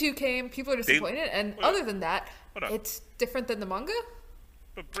season 2 came, people are disappointed, and Hold on. other than that, Hold on. it's different than the manga.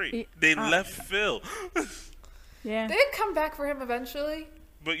 But Brie, they left Phil. Yeah. They'd come back for him eventually.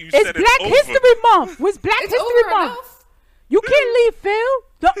 But you It's said Black it's over. History Month. Was Black It's History over Month. enough. You can't leave Phil,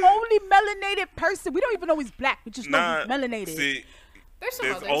 the only melanated person. We don't even know he's black. We just know Nah, he's melanated. see, There's some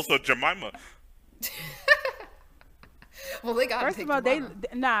there's others. also Jemima. Well, they got First to of all,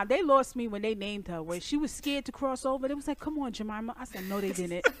 Jemima. they lost me when they named her. When she was scared to cross over, they was like, "Come on, Jemima." I said, "No, they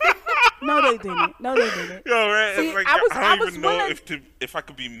didn't. No, they didn't. No, they didn't." Yo, right? See, It's like, I I don't was even know willing- if I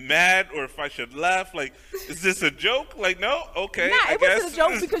could be mad or if I should laugh. Like, is this a joke? Like, no? Okay, Nah, I it guess. wasn't a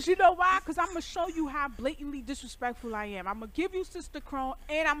joke because you know why? Because I'm gonna show you how blatantly disrespectful I am. I'm gonna give you Sister Crone,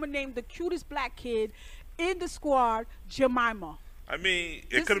 and I'm gonna name the cutest black kid in the squad, Jemima. I mean,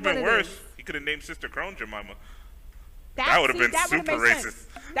 This it could have is what been it worse. is. He could have named Sister Crone Jemima. That would've been would've super made racist. sense.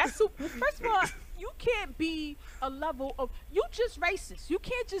 That's super. First of all, you can't be a level of. You just racist. You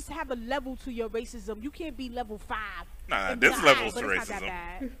can't just have a level to your racism. You can't be level 5. Nah, and be there's like, levels "Alright, to but it's not racism.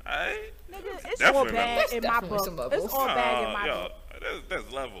 that bad." Alright? Nigga, it's Definitely all bad levels. in my Definitely book. some It's levels. all bad in my yo, book.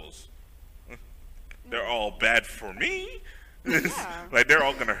 there's levels. They're all bad for me. Yeah. Like, they're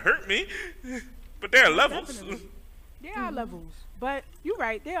all gonna hurt me. But there are levels. Definitely. There are levels, but you're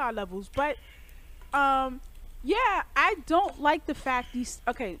right. There are levels, but yeah, I don't like the fact these.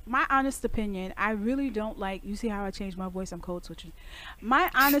 Okay, my honest opinion, I really don't like. You see how I changed my voice? I'm code switching. My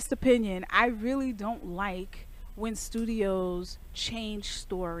honest opinion, I really don't like when studios change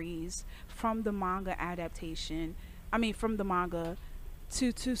stories from the manga adaptation. I mean, from the manga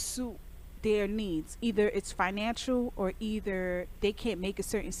to suit their needs. Either it's financial, or either they can't make a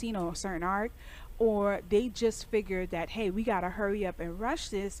certain scene or a certain arc, or they just figure that, hey, we gotta hurry up and rush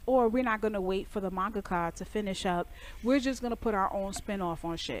this, or we're not gonna wait for the mangaka to finish up. We're just gonna put our own spin off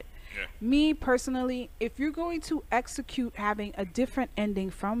on shit. Yeah. Me personally, if you're going to execute having a different ending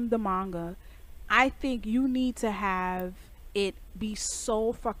from the manga, I think you need to have it be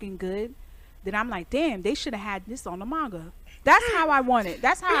so fucking good that I'm like, damn, they should have had this on the manga. That's how I want it.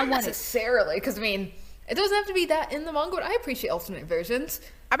 That's how I Not want it. necessarily, because I mean, it doesn't have to be that in the manga, but I appreciate alternate versions.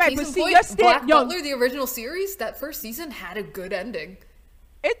 I mean, Case but in see, point, you're still- Black yo- Butler, the original series, that first season had a good ending.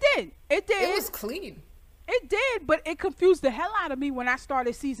 It did. It did. It was clean. It did, but it confused the hell out of me when I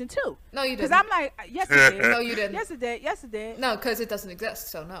started season 2. No, you Because didn't. I'm like, yes, it did. No, you didn't. Yes, it did. Yes, it did. No, because it doesn't exist,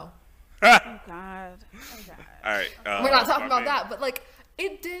 so no. Oh, God. Oh, God. All right. We're not talking my about that, but like,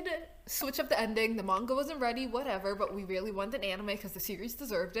 it did switch up the ending. The manga wasn't ready, whatever, but we really wanted an anime because the series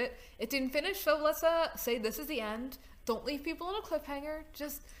deserved it. It didn't finish, so let's say this is the end. Don't leave people on a cliffhanger.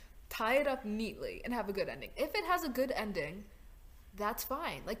 Just tie it up neatly and have a good ending. If it has a good ending, that's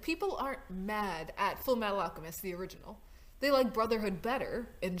fine. Like, people aren't mad at Full Metal Alchemist, the original. They like Brotherhood better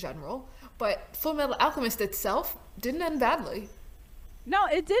in general, but Full Metal Alchemist itself didn't end badly. No,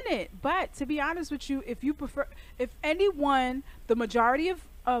 it didn't. But to be honest with you, if you prefer, if anyone, the majority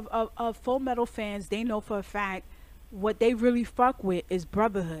of Full Metal fans, they know for a fact what they really fuck with is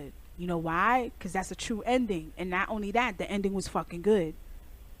Brotherhood. You know why? Because that's a true ending. And not only that, the ending was fucking good.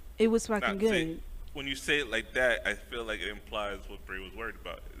 It was fucking Now, good. see, when you say it like that, I feel like it implies what Brie was worried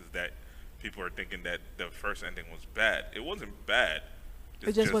about, is that people are thinking that the first ending was bad. It wasn't bad.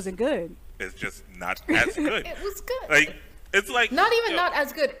 It just wasn't good. It's just not as good. It was good. Like, it's like Not even yo, not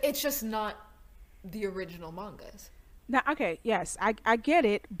as good. It's just not the original mangas. Now, okay, yes, I get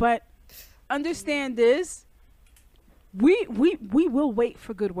it, but understand this. We will wait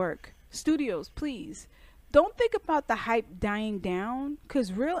for good work. Studios, please. Don't think about the hype dying down,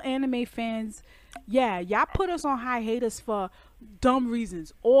 because real anime fans, yeah, y'all put us on hiatus for dumb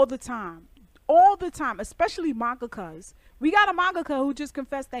reasons all the time. All the time, especially mangakas. We got a mangaka who just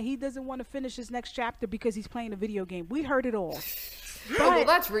confessed that he doesn't want to finish his next chapter because he's playing a video game. We heard it all. Oh, well, But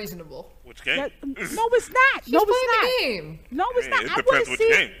that's reasonable. which game? no, it's not. He's No, playing it's not. the game. No, it's Yeah, not. it I depends want to which see.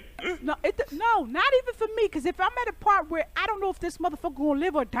 game. No, not even for me. Because if I'm at a part where I don't know if this motherfucker gonna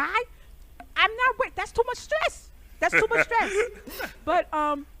live or die, I'm not. That's too much stress. That's too much stress. But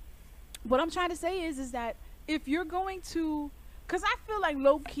what I'm trying to say is that if you're going to, because I feel like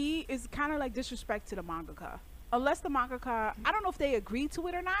low key is kind of like disrespect to the mangaka. Unless the mangaka, I don't know if they agree to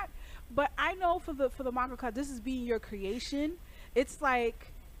it or not, but I know for the mangaka, this is being your creation. It's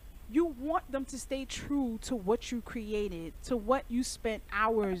like you want them to stay true to what you created, to what you spent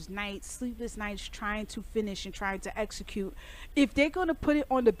hours, nights, sleepless nights trying to finish and trying to execute. If they're going to put it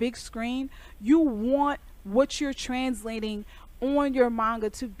on the big screen, you want what you're translating on your manga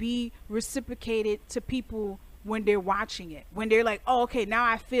to be reciprocated to people when they're watching it. When they're like, oh, okay, now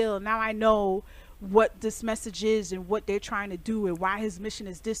I know what this message is and what they're trying to do and why his mission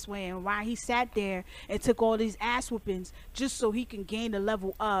is this way and why he sat there and took all these ass whoopings just so he can gain the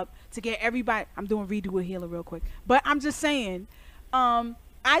level up to get everybody. I'm doing redo a healer real quick, but I'm just saying,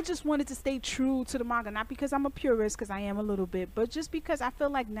 I just wanted to stay true to the manga, not because I'm a purist, because I am a little bit, but just because I feel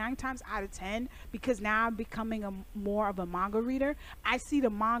like 9 times out of 10, because now I'm becoming more of a manga reader, I see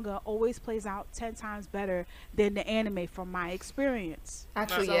the manga always plays out 10 times better than the anime from my experience.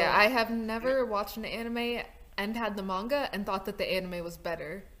 Actually, So- yeah, I have never watched an anime and had the manga and thought that the anime was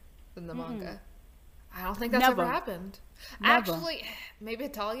better than the manga. I don't think that's Never. ever happened. Never. Actually, maybe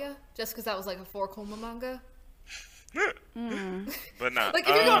Italia, just because that was like a 4-coma manga. But not. Like,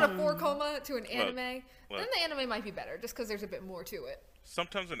 if you're going a 4-coma to an anime, look. then the anime might be better, just because there's a bit more to it.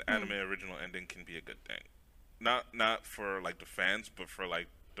 Sometimes an anime original ending can be a good thing. Not for like the fans, but for like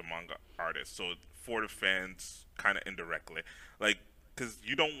the manga artists. So for the fans, kind of indirectly, like, because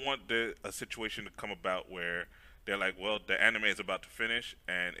you don't want a situation to come about where they're like, well, the anime is about to finish,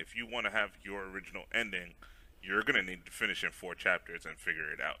 and if you want to have your original ending, you're gonna need to finish in 4 chapters and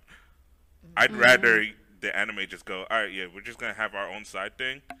figure it out. I'd rather the anime just go, all right, yeah, we're just gonna have our own side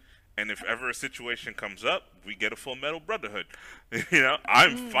thing, and if ever a situation comes up, we get a Full Metal Brotherhood. You know,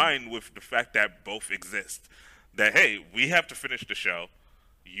 I'm fine with the fact that both exist. That, hey, we have to finish the show.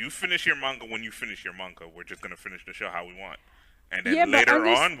 You finish your manga when you finish your manga. We're just gonna finish the show how we want, and then Yeah, but later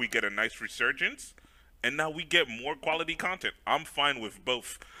on we get a nice resurgence, and now we get more quality content. I'm fine with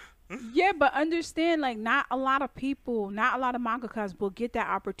both. Yeah, but understand, like, not a lot of people, not a lot of mangakas will get that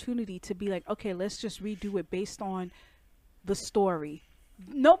opportunity to be like, okay, let's just redo it based on the story.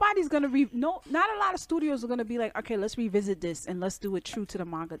 Nobody's gonna not a lot of studios are gonna be like, okay, let's revisit this and let's do it true to the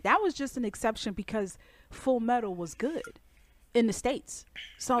manga. That was just an exception because Full Metal was good in the States.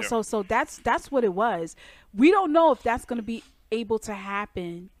 So Yeah. so that's what it was. We don't know if that's gonna be able to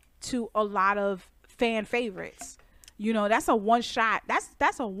happen to a lot of fan favorites. You know, that's a one shot.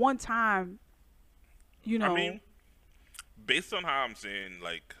 That's a one time. You know, I mean, based on how I'm seeing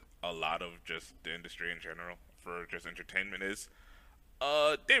like a lot of just the industry in general for just entertainment is,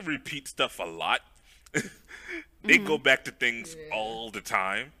 they repeat stuff a lot. They go back to things all the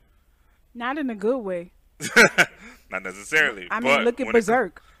time. not in a good way. Not necessarily. I mean, but look at when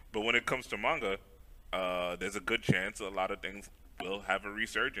Berserk. But when it comes to manga, there's a good chance a lot of things will have a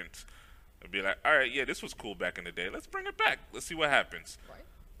resurgence. It'll be like, all right, yeah, this was cool back in the day. Let's bring it back. Let's see what happens. Right.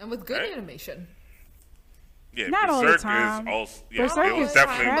 And with good Right. animation. Yeah, Not all the Berserk time. is also yeah, Berserk it was is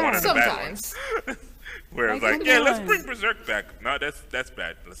definitely trash. one of the bad ones. Sometimes. Where it's Like, like, yeah, let's come bring on. Berserk back. No, that's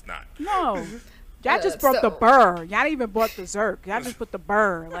bad. Let's not. No, y'all just Good, brought the so- burr. Y'all didn't even brought the Zerk. Y'all just put the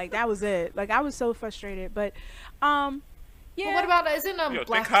burr. Like, that was it. Like, I was so frustrated. But, yeah. Well, what about, isn't Yo, Black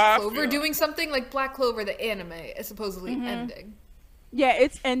think how I Clover feel. doing something? Like Black Clover, the anime, is supposedly ending. Yeah,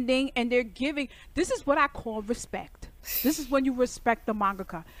 it's ending, and they're giving. This is what I call respect. This is when you respect the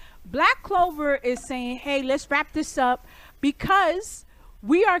mangaka. Black Clover is saying, "Hey, let's wrap this up because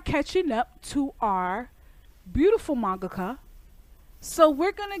we are catching up to our beautiful mangaka. So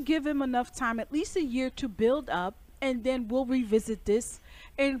we're gonna give him enough time, at least a year, to build up, and then we'll revisit this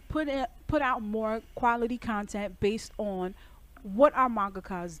and put out more quality content based on what our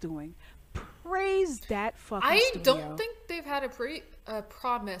mangaka is doing." Praise that fucking I studio. don't think they've had a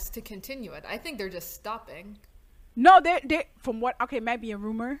promise to continue it. I think they're just stopping. No, they from what, okay, it might be a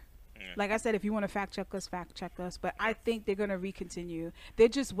rumor. Like I said, if you want to fact check us, but I think they're gonna recontinue. They're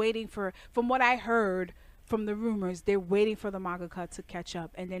just waiting for, from what I heard from the rumors, they're waiting for the mangaka to catch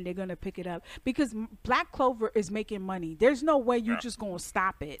up, and then they're gonna pick it up because Black Clover is making money. There's no way you're just gonna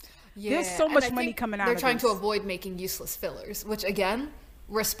stop it. There's so and much I money think coming out They're of trying this. to avoid making useless fillers, which again,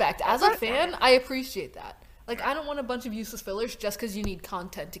 respect. As a fan, I appreciate that. Like, I don't want a bunch of useless fillers just because you need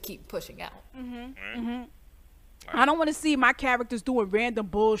content to keep pushing out. I don't want to see my characters doing random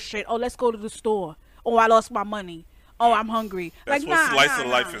bullshit. Oh, let's go to the store. Oh, I lost my money. Oh, I'm hungry. That's like, what nah, Slice nah, of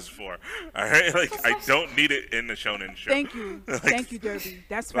nah. Life is for. All right, like I don't need it in the shonen show. Thank you. Like, Thank you, Derby.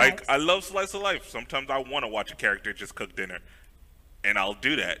 That's right. Like I love Slice of Life. Sometimes I want to watch a character just cook dinner, and I'll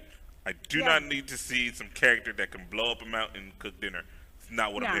do that. I do Yeah. not need to see some character that can blow up a mountain and cook dinner. It's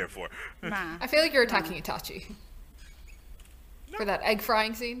not what I'm Nah. there for. Nah. I feel like you're attacking Itachi. For that egg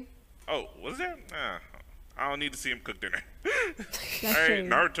frying scene. Oh, was there? Nah, I don't need to see him cook dinner. That's All right, shade.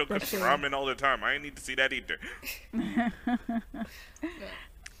 Naruto That's cooks shade. ramen all the time. I ain't need to see that either.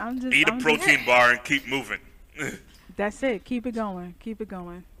 I'm just Eat a I'm just- protein bar and keep moving. That's it. Keep it going. Keep it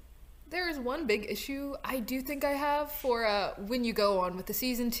going. There is one big issue I do think I have for when you go on with the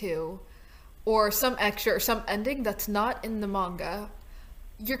season 2. or some extra or some ending that's not in the manga,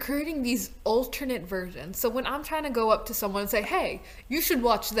 you're creating these alternate versions. So when I'm trying to go up to someone and say, hey, you should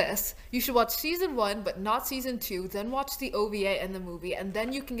watch this, you should watch season 1 but not season 2, then watch the OVA and the movie, and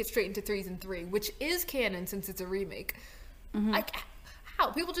then you can get straight into season 3, which is canon since it's a remake. Like, how?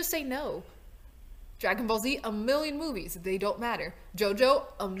 People just say no. Dragon Ball Z, a million movies, they don't matter. JoJo,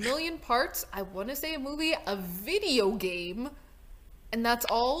 a million parts, I want to say a movie, a video game, and that's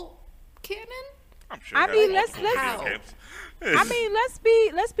all canon? I'm sure. I that's mean, multiple let's- video games. I mean,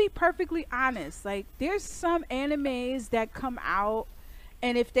 let's be perfectly honest. Like, there's some animes that come out,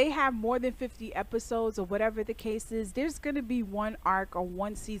 and if they have more than 50 episodes or whatever the case is, there's gonna be one arc or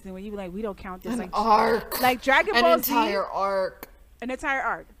one season where you be like, we don't count this. An Like arc. like Dragon An Ball entire Z, arc. an entire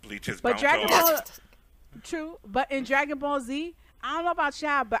arc. Bleach is But bound Dragon to Ball, us. true. But in Dragon Ball Z, I don't know about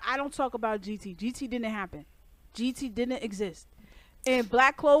y'all, but I don't talk about GT. GT didn't happen. GT didn't exist. In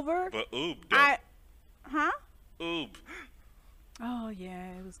Black Clover, But Oob, huh? Oob. Oh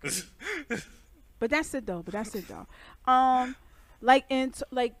yeah, it was good. But that's it though. Like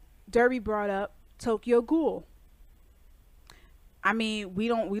like Derby brought up Tokyo Ghoul. I mean, we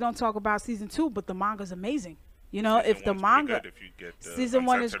don't talk about season 2, but the manga's amazing. You know, Season if the one's pretty manga, good if you get the season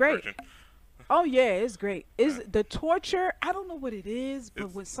 1 is uncensored great. version. Oh yeah, it's great. Is the torture? I don't know what it is,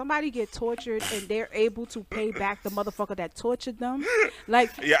 but when somebody get tortured and they're able to pay back the motherfucker that tortured them,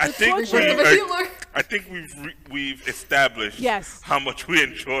 like Yeah, I the think torture- The humor. I think we've established Yes. how much we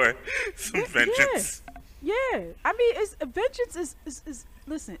enjoy some vengeance. Yeah, I mean, it's vengeance is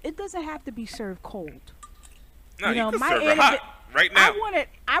listen. It doesn't have to be served cold. No, You know, can my serve it anime- hot right now.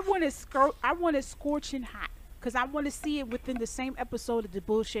 I want it scorching hot because I want to see it within the same episode that the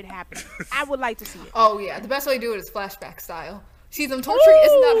bullshit happened. I would like to see it. Oh yeah, the best way to do it is flashback style. See them torturing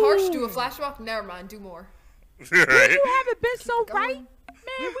isn't that harsh? Do a flashback? Never mind, do more. right? You haven't been so going. right,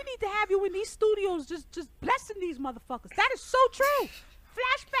 man. We need to have you in these studios, just blessing these motherfuckers. That is so true.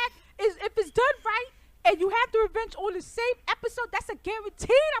 Flashback is if it's done right. And you have the revenge on the same episode. That's a guaranteed.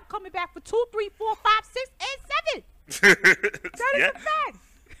 I'm coming back for 2, 3, 4, 5, 6, and 7. That is yeah. a fact.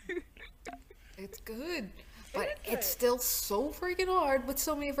 It's good, but it's still so freaking hard with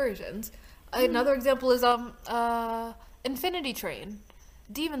so many versions. Another example is Infinity Train,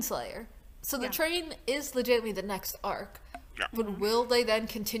 Demon Slayer. So the Yeah. train is legitimately the next arc. Yeah. But will they then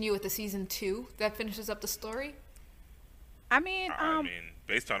continue with the season 2 that finishes up the story? I mean, I mean,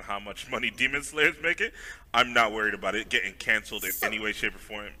 based on how much money Demon Slayer's making, I'm not worried about it getting canceled in any way, shape, or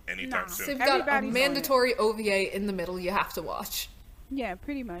form anytime Nah. So soon. you've got a Everybody's on it. mandatory OVA in the middle you have to watch. yeah,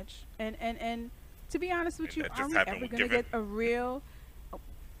 pretty much. And to be honest with And you, that are just we happened ever with gonna Given. get a real? Oh,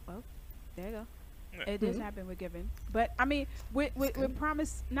 well, there you go. Yeah. It does happen with Given, but I mean, with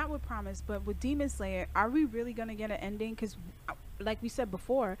Promise, not with Promise, but with Demon Slayer, are we really gonna get an ending? Because, like we said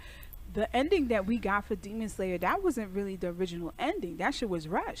before, the ending that we got for Demon Slayer, that wasn't really the original ending. That shit was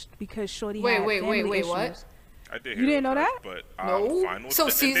rushed because Shorty Wait, had wait, family wait, issues. what? I did You hear didn't know first, that? But I'm No. fine with So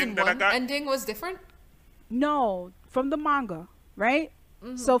the season ending that I 1 got. ending was different? No, from the manga, right?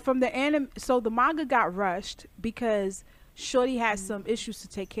 So from the the manga got rushed because Shorty had some issues to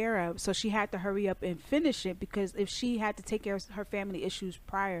take care of, so she had to hurry up and finish it because if she had to take care of her family issues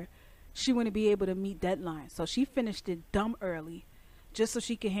prior, she wouldn't be able to meet deadlines. So she finished it dumb early, just so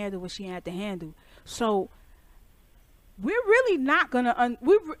she could handle what she had to handle. So we're really not gonna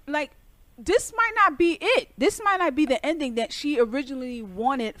this might not be it. This might not be the ending that she originally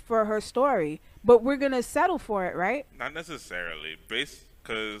wanted for her story, but we're gonna settle for it, right? Not necessarily,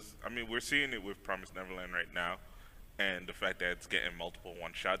 because I mean we're seeing it with Promised Neverland right now, and the fact that it's getting multiple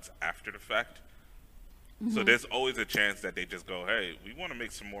one shots after the fact. So there's always a chance that they just go, "Hey, we want to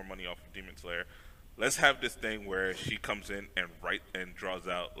make some more money off of Demon Slayer. Let's have this thing where she comes in and draws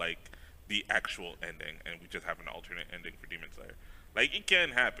out like the actual ending, and we just have an alternate ending for Demon Slayer." Like it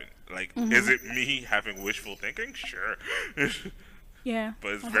can happen. Like, is it me having wishful thinking? Sure. Yeah.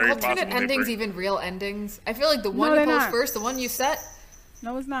 But it's very possible. Alternate they endings, bring- even real endings. I feel like the one No, you they're post not. first, the one you set.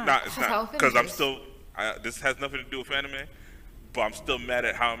 No, it's not. Nah, it's That's how not. it Because I'm finishes. still. This has nothing to do with anime, but I'm still mad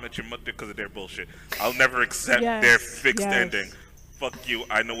at How I Met Your Mother because of their bullshit. I'll never accept Yes, their fixed yes. ending. Fuck you.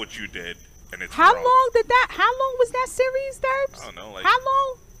 I know what you did, and it's How wrong. how long was that series, Derbs? I don't know, like How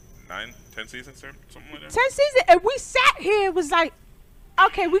long? 9, 10 seasons or something like that. 10 seasons, and we sat here and was like,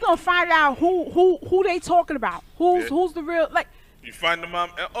 okay, we're gonna find out who they talking about. Yeah. Who's the real, like, You find the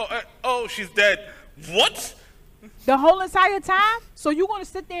mom. Oh, she's dead. What? the whole entire time. So you're gonna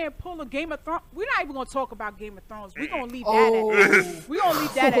sit there and pull a Game of Thrones. We're not even gonna talk about Game of Thrones. We're gonna leave that at we're gonna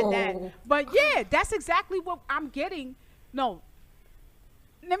leave that at that. Oh. But yeah, that's exactly what I'm getting. No,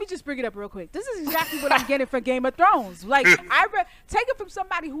 let me just bring it up real quick. This is exactly what I'm getting for Game of Thrones. Like take it from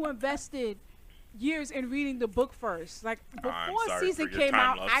somebody who invested years in reading the book first. Like before season for your came time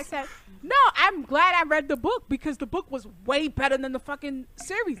out, loss. I said, no, I'm glad I read the book because the book was way better than the fucking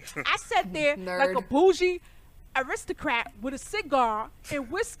series. I sat there like a bougie aristocrat with a cigar and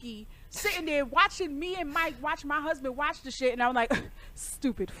whiskey, sitting there watching me and Mike watch my husband watch the shit, and I'm like,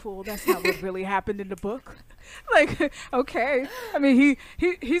 stupid fool, that's not what really happened in the book. Like, okay, I mean,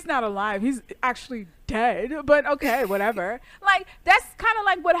 he's not alive, he's actually dead, but okay, whatever. Like, that's kind of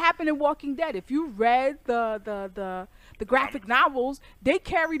like what happened in Walking Dead. If you read the graphic novels, they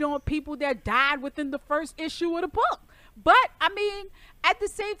carried on people that died within the first issue of the book. But I mean, at the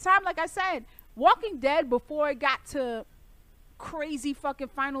same time, like I said, Walking Dead, before it got to crazy fucking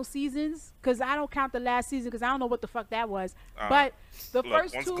final seasons, because I don't count the last season because I don't know what the fuck that was. But the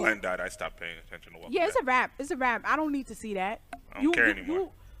first once two, Glenn died, I stopped paying attention to Walking yeah, Dead. it's a wrap. It's a wrap. I don't need to see that. I don't care anymore.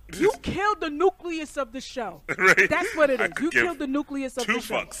 You killed the nucleus of the show. Right? That's what it I is. could You give killed the nucleus of two the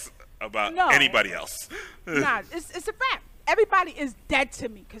show. fucks about No. anybody else. Nah, it's a wrap. Everybody is dead to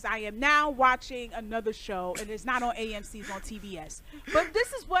me because I am now watching another show and it's not on AMC, it's on TBS. But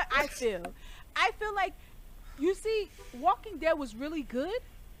this is what I feel. I feel like, you see, Walking Dead was really good.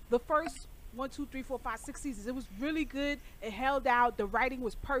 The first 1, 2, 3, 4, 5, 6 seasons, it was really good. It held out. The writing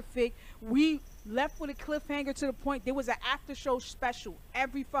was perfect. We left with a cliffhanger to the point there was an after show special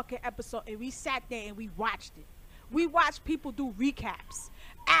every fucking episode, and we sat there and we watched it. We watched people do recaps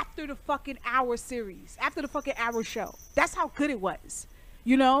after the fucking hour series, after the fucking hour show. That's how good it was.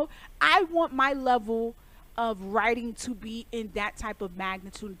 You know, I want my level of writing to be in that type of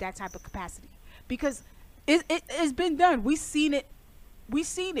magnitude, that type of capacity, because it's been done. We've seen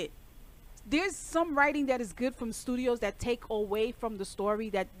it. There's some writing that is good from studios that take away from the story,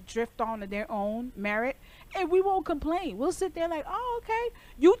 that drift on to their own merit, and we won't complain. We'll sit there like, oh, okay,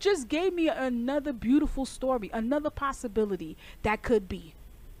 you just gave me another beautiful story, another possibility that could be.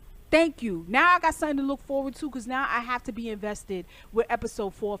 Thank you. Now I got something to look forward to, because now I have to be invested with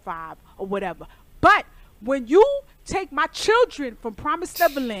episode 4 or 5 or whatever. But when you take my children from Promised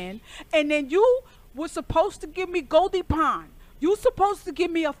Neverland, and then you were supposed to give me Goldie Pond, you supposed to give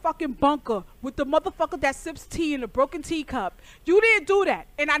me a fucking bunker with the motherfucker that sips tea in a broken teacup. You didn't do that.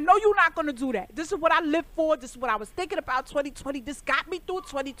 And I know you're not going to do that. This is what I live for. This is what I was thinking about 2020. This got me through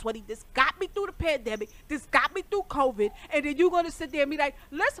 2020. This got me through the pandemic. This got me through COVID. And then you're going to sit there and be like,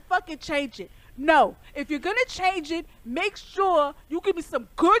 let's fucking change it. No. If you're going to change it, make sure you give me some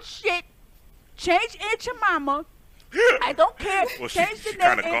good shit. Change Aunt Jemima. I don't care. Well, change the she name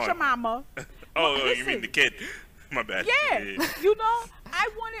kinda Aunt gone. Jemima. Oh, Listen. you mean the kid? My bad. Yeah, you know, I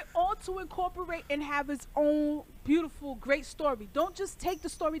want it all to incorporate and have its own beautiful, great story. Don't just take the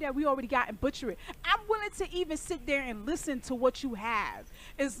story that we already got and butcher it. I'm willing to even sit there and listen to what you have,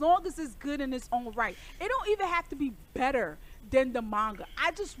 as long as it's good in its own right. It don't even have to be better than the manga.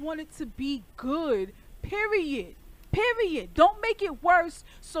 I just want it to be good, period. Don't make it worse.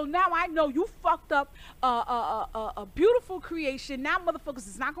 So now I know you fucked up a beautiful creation. Now motherfuckers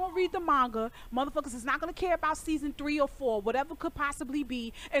is not gonna read the manga. Motherfuckers is not gonna care about season 3 or 4, whatever could possibly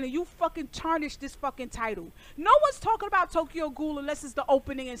be. And then you fucking tarnish this fucking title. No one's talking about Tokyo Ghoul unless it's the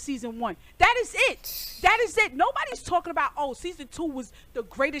opening in season 1. That is it. Nobody's talking about, oh, season 2 was the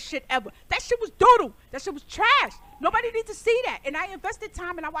greatest shit ever. That shit was doodle. That shit was trash. Nobody needs to see that. And I invested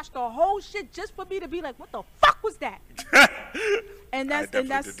time and I watched the whole shit just for me to be like, what the fuck was that? And I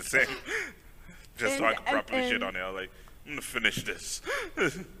definitely did the same. Just so I could properly shit on it. I was like, I'm gonna finish this.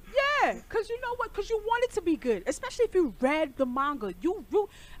 Yeah, because you know what? Because you want it to be good, especially if you read the manga.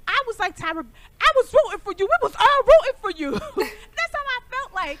 I was like Tyra. I was rooting for you. We was all rooting for you. That's how I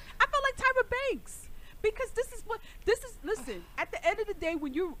felt like. I felt like Tyra Banks. Because listen, at the end of the day,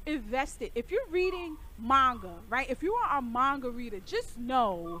 when you're invested, if you're reading manga, right? If you are a manga reader, just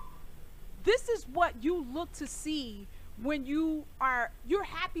know this is what you look to see when you're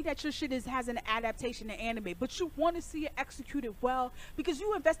happy that your shit has an adaptation to anime, but you want to see it executed well because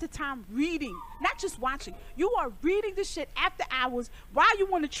you invested time reading, not just watching. You are reading the shit after hours while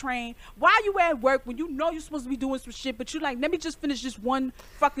you on the train, while you at work, when you know you're supposed to be doing some shit, but you're like, let me just finish this one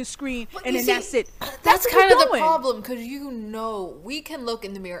fucking screen, and then that's it. That's what kind you're of the doing. problem, because we can look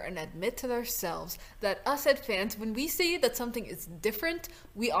in the mirror and admit to ourselves that us as fans, when we see that something is different,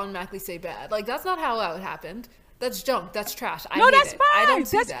 we automatically say bad. Like, that's not how it happened. That's junk. That's trash. I hate that's it. fine. I don't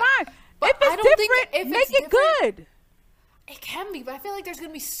see That's that. fine. But If it's I don't think different, if make it's it different, good. It can be, but I feel like there's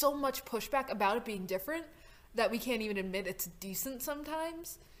going to be so much pushback about it being different that we can't even admit it's decent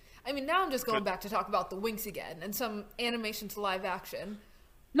sometimes. I mean, now I'm just going back to talk about the Winx again and some animation to live action.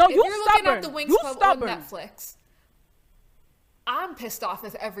 No, If you you're stubborn. looking at the Winx You Club stubborn. on Netflix, I'm pissed off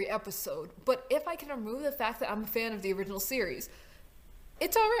with every episode. But if I can remove the fact that I'm a fan of the original series,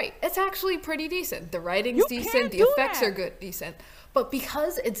 it's all right. It's actually pretty decent. The writing's You decent. can The do effects that. are good, decent. But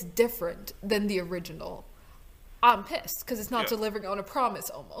because it's different than the original, I'm pissed because it's not Yeah. delivering on a promise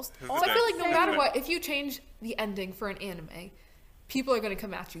almost. Here's So the I feel thing. like no matter what, if you change the ending for an anime, people are going to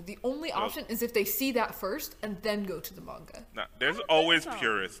come at you. The only option is if they see that first and then go to the manga. Nah, there's think always so.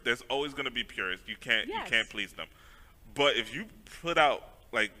 purists. There's always gonna be purists. You can't Yes. please them. But if you put out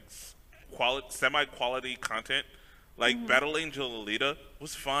like semi-quality content, like Mm-hmm. Battle Angel Alita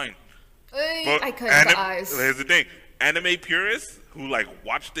was fine. I couldn't. The eyes. Here's the thing: anime purists who like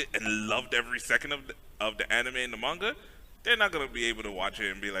watched it and loved every second of the anime and the manga, they're not gonna be able to watch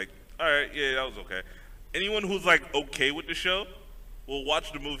it and be like, all right, yeah, that was okay. Anyone who's like okay with the show will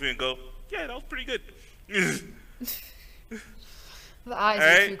watch the movie and go, yeah, that was pretty good. The eyes are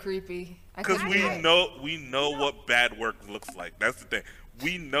Alright. too creepy. I Because couldn't we do it. know what bad work looks like. That's the thing.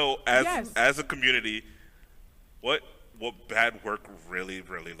 We know as Yes. as a community what bad work really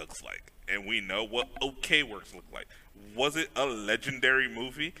looks like, and we know what okay works look like. Was it a legendary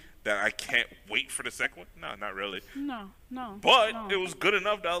movie that I can't wait for the second one? No, not really. No. But no. it was good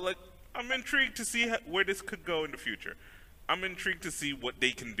enough that I was like, I'm intrigued to see where this could go in the future. I'm intrigued to see what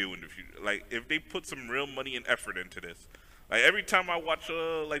they can do in the future. Like if they put some real money and effort into this. Like every time I watch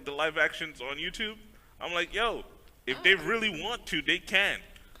like the live actions on YouTube, I'm like, yo, if they really want to, they can.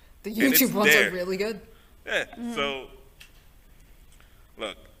 The and it's YouTube ones there. are really good. Yeah. So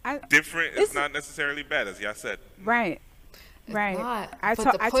look, I- different it's- is not necessarily bad, as y'all said. Right. It's Right. not, I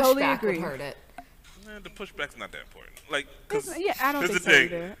but the I totally pushback agree. would hurt it. The pushback's not that important. Like, cause Yeah, I don't here's think the so thing: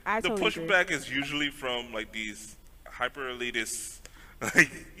 either. I the totally agree. pushback is usually from like these hyper elitists, like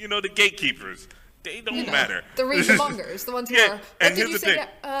the gatekeepers. They don't You know, matter. the reasonmongers, the ones who Yeah, are. What and did here's you the say,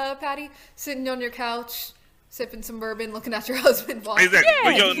 thing. Patty? Sitting on your couch, sipping some bourbon, looking at your husband. Watching. Exactly.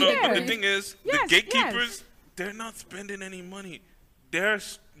 But Yeah, yo, no. yeah. But the thing is, Yes, the gatekeepers, yes. they're not spending any money.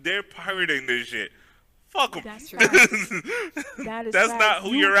 They're pirating this shit. Fuck them. That's right. That is That's facts. not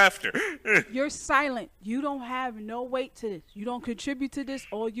who you're after. You're silent. You don't have no weight to this. You don't contribute to this.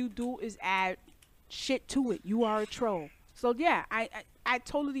 All you do is add shit to it. You are a troll. So yeah, I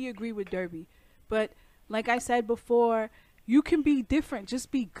totally agree with Derby. But like I said before, you can be different. Just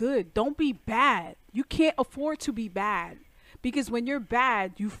be good. Don't be bad. You can't afford to be bad. Because when you're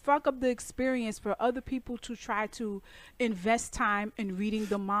bad, you fuck up the experience for other people to try to invest time in reading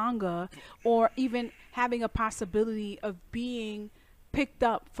the manga or even having a possibility of being picked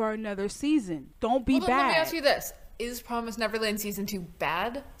up for another season. Don't be Hold on, bad. let me ask you this: is Promise Neverland season 2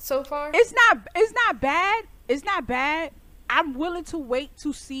 bad so far? It's not bad. It's not bad. I'm willing to wait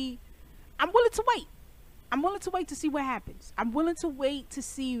to see. I'm willing to wait. I'm willing to wait to see what happens. I'm willing to wait to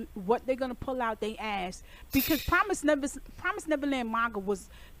see what they're gonna pull out their ass because Promise Neverland manga was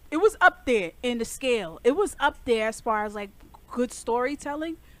up there in the scale. It was up there as far as like good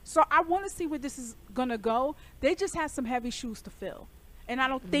storytelling. So I want to see where this is gonna go. They just have some heavy shoes to fill, and I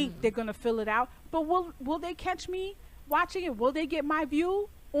don't think they're gonna fill it out. But will they catch me watching it? Will they get my view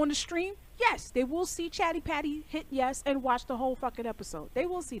on the stream? Yes, they will see Chatty Patty hit yes and watch the whole fucking episode. They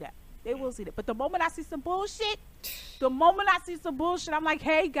will see that. They will see that. But the moment I see some bullshit, I'm like,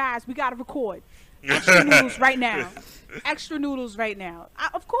 hey guys, we gotta record. Extra noodles right now. Extra noodles right now.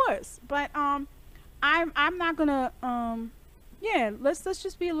 Of course. But I'm not gonna yeah, let's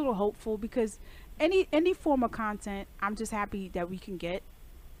just be a little hopeful because any form of content I'm just happy that we can get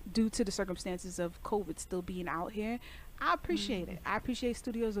due to the circumstances of COVID still being out here. I appreciate it. I appreciate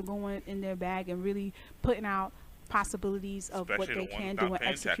studios are going in their bag and really putting out possibilities of what Especially they the ones can not do and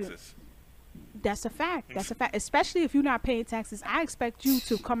paying execute. taxes. That's a fact. That's a fact. Especially if you're not paying taxes, I expect you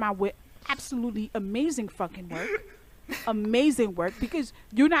to come out with absolutely amazing fucking work. Amazing work because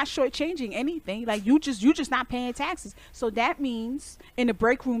you're not shortchanging anything. Like you just not paying taxes. So that means in the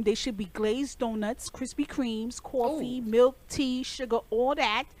break room they should be glazed donuts, Krispy Kremes, coffee, milk, tea, sugar, all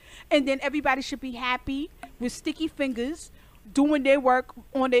that, and then everybody should be happy with sticky fingers doing their work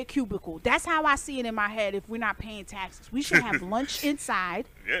on their cubicle. That's how I see it in my head. If we're not paying taxes, we should have lunch inside.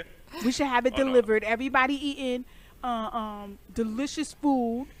 Yeah. We should have it no. delivered. Everybody eating delicious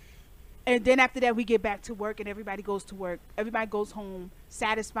food. And then after that, we get back to work and everybody goes to work. Everybody goes home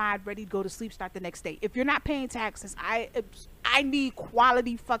satisfied, ready to go to sleep, start the next day. If you're not paying taxes, I need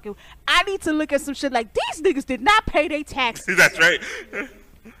quality fucking... I need to look at some shit like, these niggas did not pay their taxes. That's right.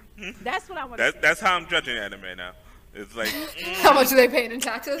 That's what I want to say. That's how I'm judging anime now. It's like, How much are they paying in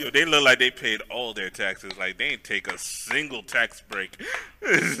taxes? yo, they look like they paid all their taxes. Like they ain't take a single tax break.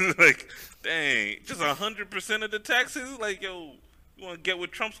 It's like, dang, just 100% of the taxes. Like, yo, you want to get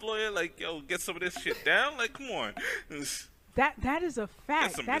with Trump's lawyer? Like, yo, get some of this shit down. Like, come on, That is a get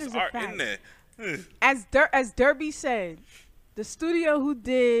fact. some That of is this a art fact. in there. As Derby said, the studio who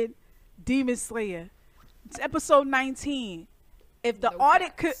did Demon Slayer. It's episode 19. If the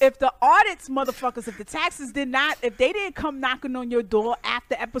if the audits, motherfuckers, if the taxes did not, if they didn't come knocking on your door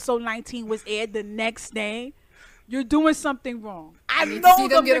after episode 19 was aired the next day, you're doing something wrong. I know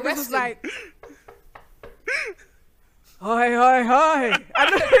them niggas was like, hi. I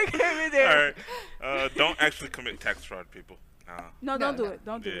know they came in there. All right. Don't actually commit tax fraud, people. No, don't do it.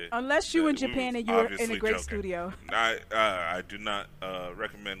 Don't do it. Unless you're in Japan and you're in a great studio. I do not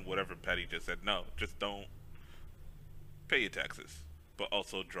recommend whatever Patty just said. No, just don't pay your taxes, but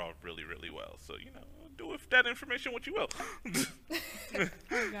also draw really, really well. So, do with that information what you will.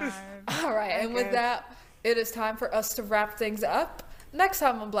 All right, and with that, it is time for us to wrap things up. Next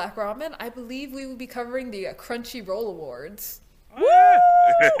time on Black Ramen, I believe we will be covering the Crunchyroll Awards. Woo!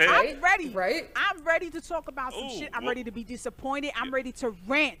 I'm ready. Right? I'm ready to talk about some shit. I'm ready to be disappointed. I'm ready to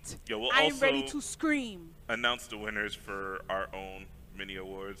rant. I am ready to scream. Announce the winners for our own mini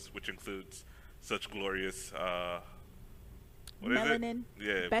awards, which includes such glorious melanin.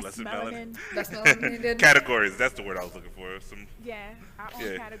 Yeah, best melanin. Best melanin. Categories. That's the word I was looking for. Our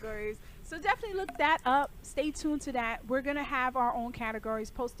own categories. So definitely look that up. Stay tuned to that. We're gonna have our own categories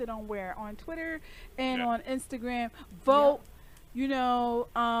posted on where? On Twitter and on Instagram. Vote. We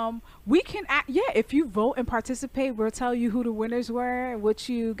can if you vote and participate, we'll tell you who the winners were, what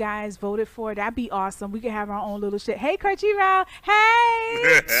you guys voted for. That'd be awesome. We can have our own little shit. Hey, Crunchyroll.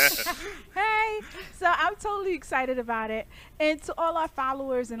 Hey. Hey. So I'm totally excited about it. And to all our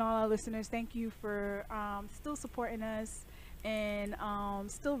followers and all our listeners, thank you for still supporting us and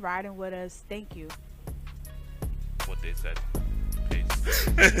still riding with us. Thank you. What they said.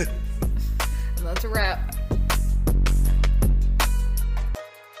 Peace. That's a wrap.